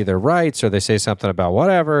about either rights or they say something about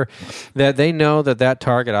whatever, that they know that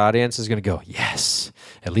target audience is going to go, yes,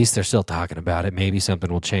 at least they're still talking about it. Maybe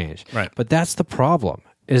something will change. Right. But that's the problem,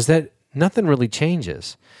 is that nothing really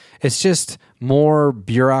changes. It's just more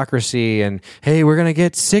bureaucracy and, hey, we're going to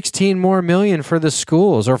get 16 more million for the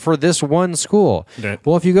schools or for this one school. Right.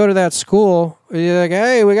 Well, if you go to that school, you're like,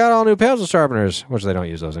 hey, we got all new pencil sharpeners, which they don't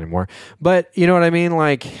use those anymore. But you know what I mean?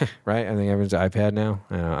 Like, right? I think everyone's iPad now.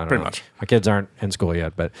 I don't Pretty know. much. My kids aren't in school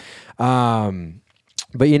yet, but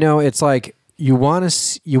it's like you want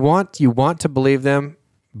to believe them,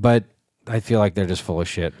 but I feel like they're just full of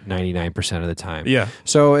shit 99% of the time. Yeah.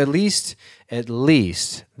 So at least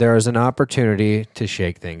there is an opportunity to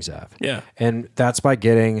shake things up. Yeah. And that's by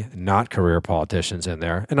getting not career politicians in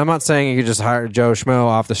there. And I'm not saying you could just hire Joe Schmo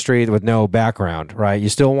off the street with no background, right? You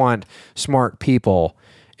still want smart people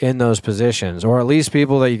in those positions, or at least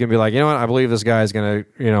people that you can be like, you know what, I believe this guy is going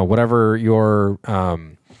to, whatever your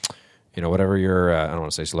whatever your, I don't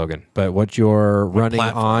want to say slogan, but what you're running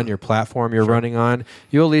platform. on, your platform you're running on,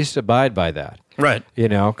 you at least abide by that. Right.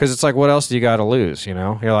 Because it's like, what else do you got to lose?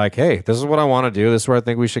 You're like, hey, this is what I want to do. This is where I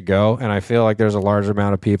think we should go. And I feel like there's a large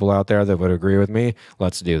amount of people out there that would agree with me.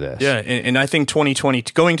 Let's do this. Yeah. And I think 2020,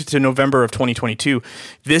 going to November of 2022,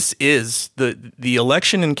 this is the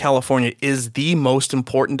election in California is the most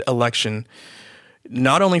important election,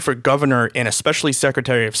 not only for governor and especially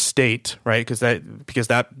Secretary of State, right? Because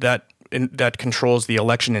that controls the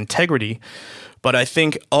election integrity. But I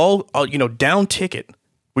think all down ticket,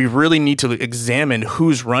 we really need to examine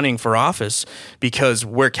who's running for office, because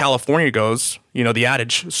where California goes, the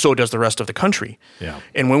adage, so does the rest of the country. Yeah.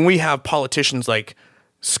 And when we have politicians like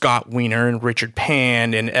Scott Wiener and Richard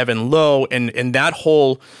Pan and Evan Lowe and that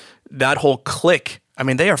whole clique, I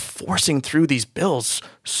mean, they are forcing through these bills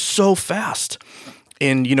so fast.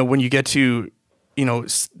 And, when you get to,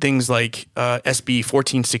 things like SB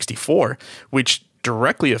 1464, which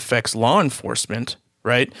directly affects law enforcement,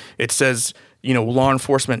 right? It says, law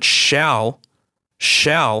enforcement shall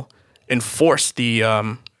enforce the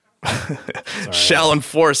shall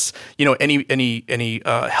enforce any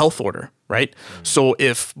health order, right? So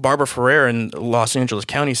if Barbara Ferrer in Los Angeles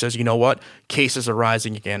County says, you know what, cases are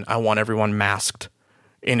rising again, I want everyone masked.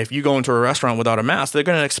 And if you go into a restaurant without a mask, they're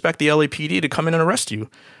going to expect the LAPD to come in and arrest you,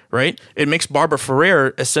 right? It makes Barbara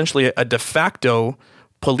Ferrer essentially a de facto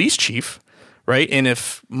police chief, right? And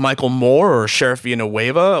if Michael Moore or Sheriff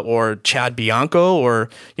Villanueva or Chad Bianco or,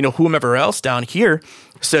 you know, whomever else down here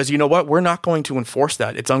says, you know what, we're not going to enforce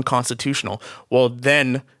that. It's unconstitutional. Well,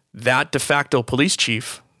 then that de facto police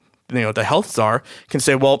chief, you know, the health czar, can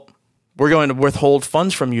say, well, we're going to withhold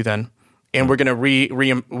funds from you then, and we're going to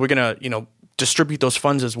we're going to, you know, distribute those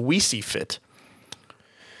funds as we see fit.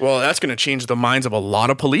 Well, that's going to change the minds of a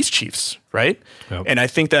lot of police chiefs, right? Yep. And I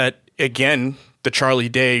think that, again, the Charlie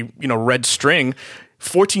Day, you know, red string,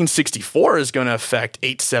 1464 is going to affect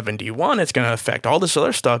 871. It's going to affect all this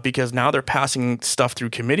other stuff because now they're passing stuff through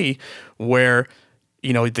committee where,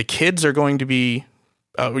 you know, the kids are going to be,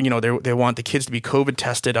 you know, they want the kids to be COVID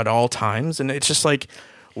tested at all times. And it's just like,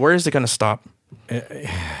 where is it going to stop?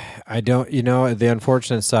 I don't, you know, the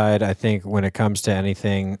unfortunate side, I think when it comes to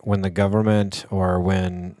anything, when the government or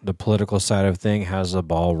when the political side of thing has the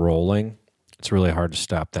ball rolling, it's really hard to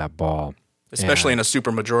stop that ball. Especially in a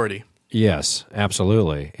super majority. Yes,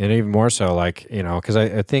 absolutely. And even more so, like, you know, because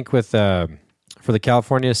I think with, for the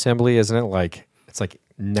California Assembly, isn't it like, it's like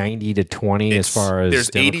 90 to 20 as far as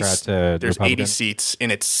Democrat to there's Republican? 80 seats,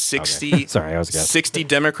 and it's 60, okay. Sorry, I was guessing. 60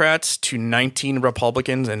 Democrats to 19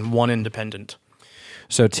 Republicans and 1 independent.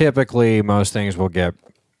 So typically, most things will get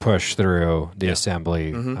pushed through the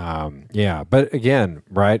assembly. Mm-hmm. But again,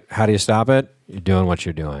 right? How do you stop it? You're doing what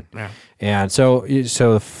you're doing. Yeah. And so the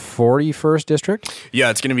 41st district? Yeah,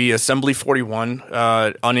 it's going to be Assembly 41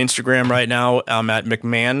 on Instagram right now. I'm at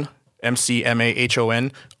McMahon,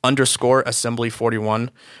 MCMAHON _ Assembly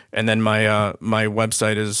 41, and then my my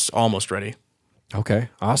website is almost ready. Okay,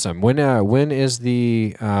 awesome. When is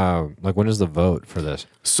the when is the vote for this?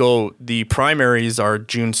 So the primaries are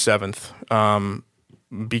June 7th.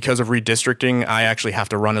 Because of redistricting, I actually have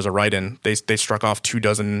to run as a write-in. They struck off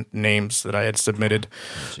 24 names that I had submitted,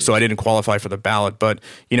 so I didn't qualify for the ballot. But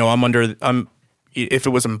you know, if it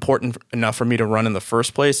was important enough for me to run in the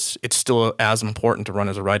first place, it's still as important to run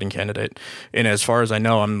as a write-in candidate. And as far as I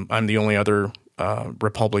know, I'm the only other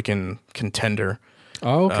Republican contender.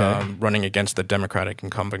 Oh, okay. Running against the Democratic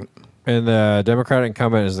incumbent. And the Democratic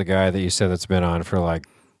incumbent is the guy that you said that's been on for like...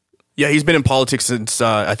 Yeah, he's been in politics since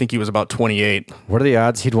I think he was about 28. What are the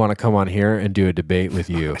odds he'd want to come on here and do a debate with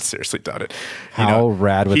you? I seriously doubt it. How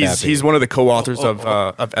rad would that be? He's one of the co-authors of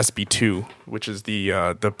SB2, which is the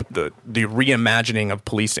reimagining of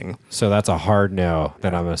policing. So that's a hard no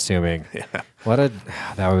that I'm assuming. Yeah.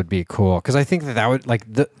 That would be cool. Because I think that would like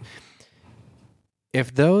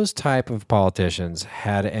if those type of politicians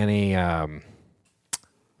had any,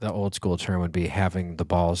 the old school term would be having the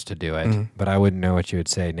balls to do it, but I wouldn't know what you would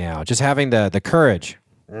say now. Just having the courage.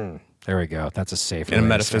 There we go. That's a safer in a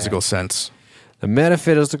metaphysical sense. The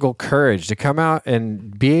metaphysical courage to come out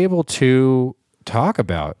and be able to talk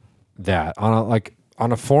about that on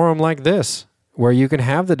a forum like this, where you can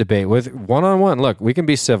have the debate with one-on-one. Look, we can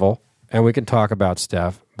be civil and we can talk about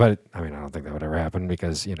stuff, but I mean, I don't think that would ever happen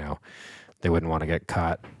because, you know, they wouldn't want to get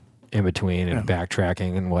caught in between and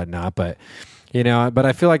backtracking and whatnot. But, you know, but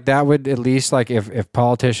I feel like that would at least, like, if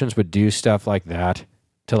politicians would do stuff like that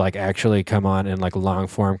to, like, actually come on in, like, long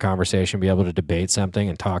form conversation, be able to debate something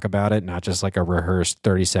and talk about it, not just like a rehearsed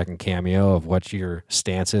 30-second cameo of what your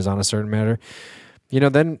stance is on a certain matter, you know,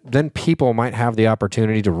 then people might have the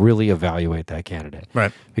opportunity to really evaluate that candidate.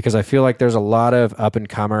 Right. Because I feel like there's a lot of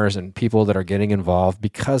up-and-comers and people that are getting involved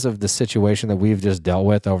because of the situation that we've just dealt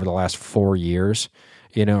with over the last 4 years,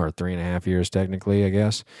 you know, or 3.5 years technically, I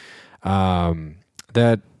guess,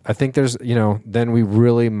 that I think there's, you know, then we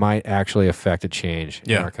really might actually affect a change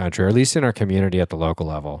in our country, or at least in our community at the local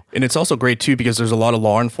level. And it's also great, too, because there's a lot of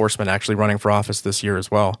law enforcement actually running for office this year as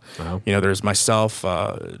well. Uh-huh. You know, there's myself,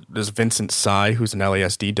 there's Vincent Tsai, who's an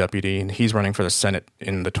LASD deputy, and he's running for the Senate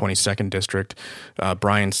in the 22nd District.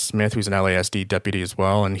 Brian Smith, who's an LASD deputy as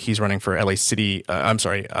well, and he's running for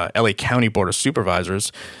LA County Board of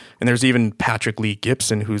Supervisors. And there's even Patrick Lee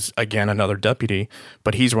Gibson, who's, again, another deputy,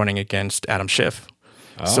 but he's running against Adam Schiff.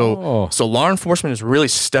 So law enforcement is really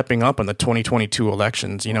stepping up in the 2022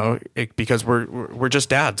 elections, you know, because we're just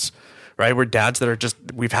dads, right? We're dads that are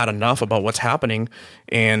we've had enough about what's happening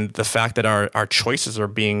and the fact that our choices are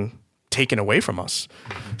being taken away from us.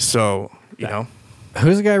 So, you know.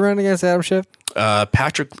 Who's the guy running against Adam Schiff?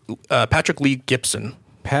 Patrick Lee Gibson.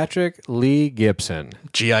 Patrick Lee Gibson.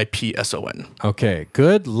 Gipson. Okay.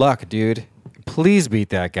 Good luck, dude. please beat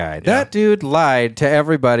that guy. That dude lied to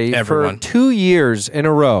everybody Everyone. for 2 years in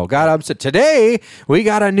a row. Got upset. Today, we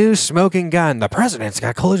got a new smoking gun. The president's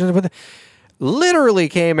got collisions with it. Literally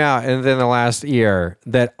came out within the last year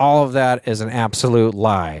that all of that is an absolute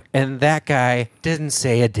lie. And that guy didn't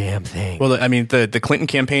say a damn thing. Well, I mean, the Clinton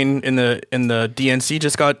campaign in the DNC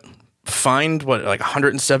just got fined like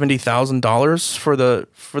 $170,000 for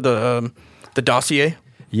the dossier.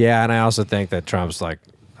 Yeah, and I also think that Trump's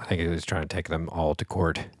I think he was trying to take them all to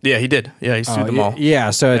court. Yeah, he did. Yeah, he sued them all. Yeah,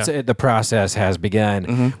 so the process has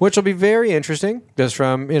begun, which will be very interesting just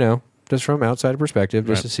from outside perspective,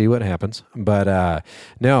 just to see what happens. But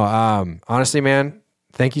honestly, man,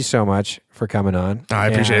 thank you so much for coming on. I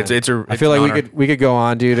appreciate it. I feel like we could go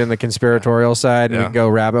on, dude, in the conspiratorial side, and we could go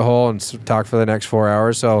rabbit hole and talk for the next 4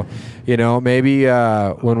 hours. So, maybe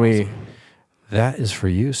when that is for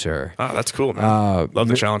you, sir. Oh, that's cool, man. Love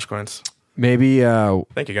the challenge coins. Maybe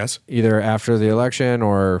thank you, guys. Either after the election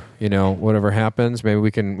or whatever happens, maybe we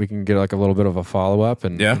can get like a little bit of a follow up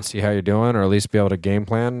and see how you're doing, or at least be able to game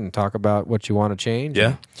plan and talk about what you want to change.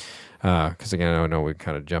 Yeah. Because again, I know we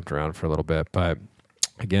kind of jumped around for a little bit, but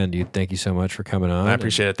again, dude, thank you so much for coming on. I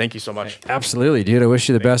appreciate it. Thank you so much. Absolutely, dude. I wish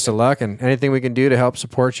you the best of luck, and anything we can do to help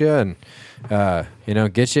support you and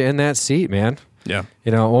get you in that seat, man. Yeah.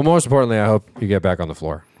 Well, most importantly, I hope you get back on the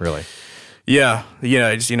floor. Really. Yeah.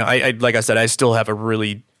 I just, I like I said, I still have a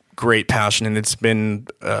really great passion, and it's been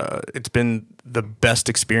the best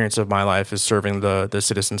experience of my life is serving the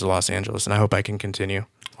citizens of Los Angeles, and I hope I can continue.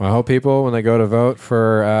 Well, I hope people, when they go to vote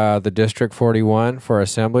for the District 41 for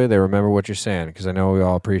Assembly, they remember what you're saying, because I know we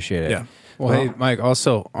all appreciate it. Yeah. Well, hey, Mike,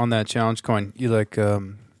 also on that challenge coin, you like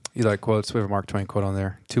quotes. We have a Mark Twain quote on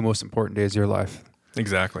there. 2 most important days of your life.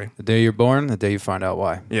 Exactly. The day you're born, the day you find out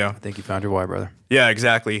why. Yeah. I think you found your why, brother. Yeah,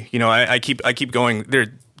 exactly. I keep going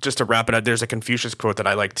there. Just to wrap it up, there's a Confucius quote that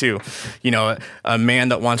I like too. A man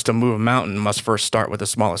that wants to move a mountain must first start with the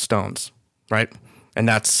smallest stones, right? And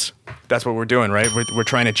that's what we're doing, right? We're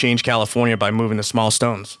trying to change California by moving the small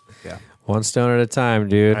stones. Yeah. One stone at a time,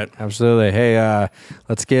 dude. Right. Absolutely. Hey,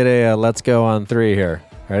 let's get a let's go on 3 here.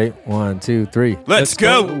 Ready? 1, 2, 3. Let's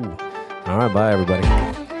go. All right, bye, everybody.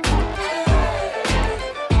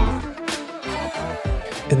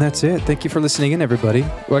 And that's it. Thank you for listening in, everybody.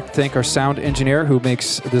 I'd like to thank our sound engineer who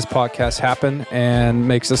makes this podcast happen and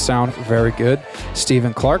makes us sound very good,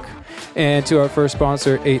 Stephen Clark. And to our first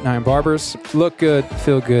sponsor, 89 Barbers. Look good,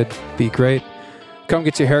 feel good, be great. Come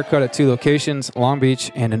get your haircut at 2 locations, Long Beach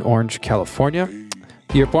and in Orange, California.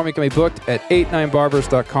 Your appointment can be booked at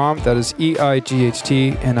 89barbers.com. That is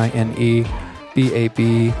EIGHTNINE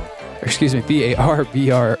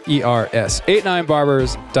BARBRERS.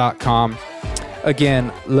 89barbers.com.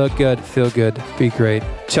 Again, look good, feel good, be great.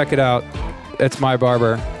 Check it out. It's my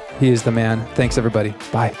barber. He is the man. Thanks, everybody.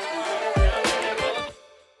 Bye.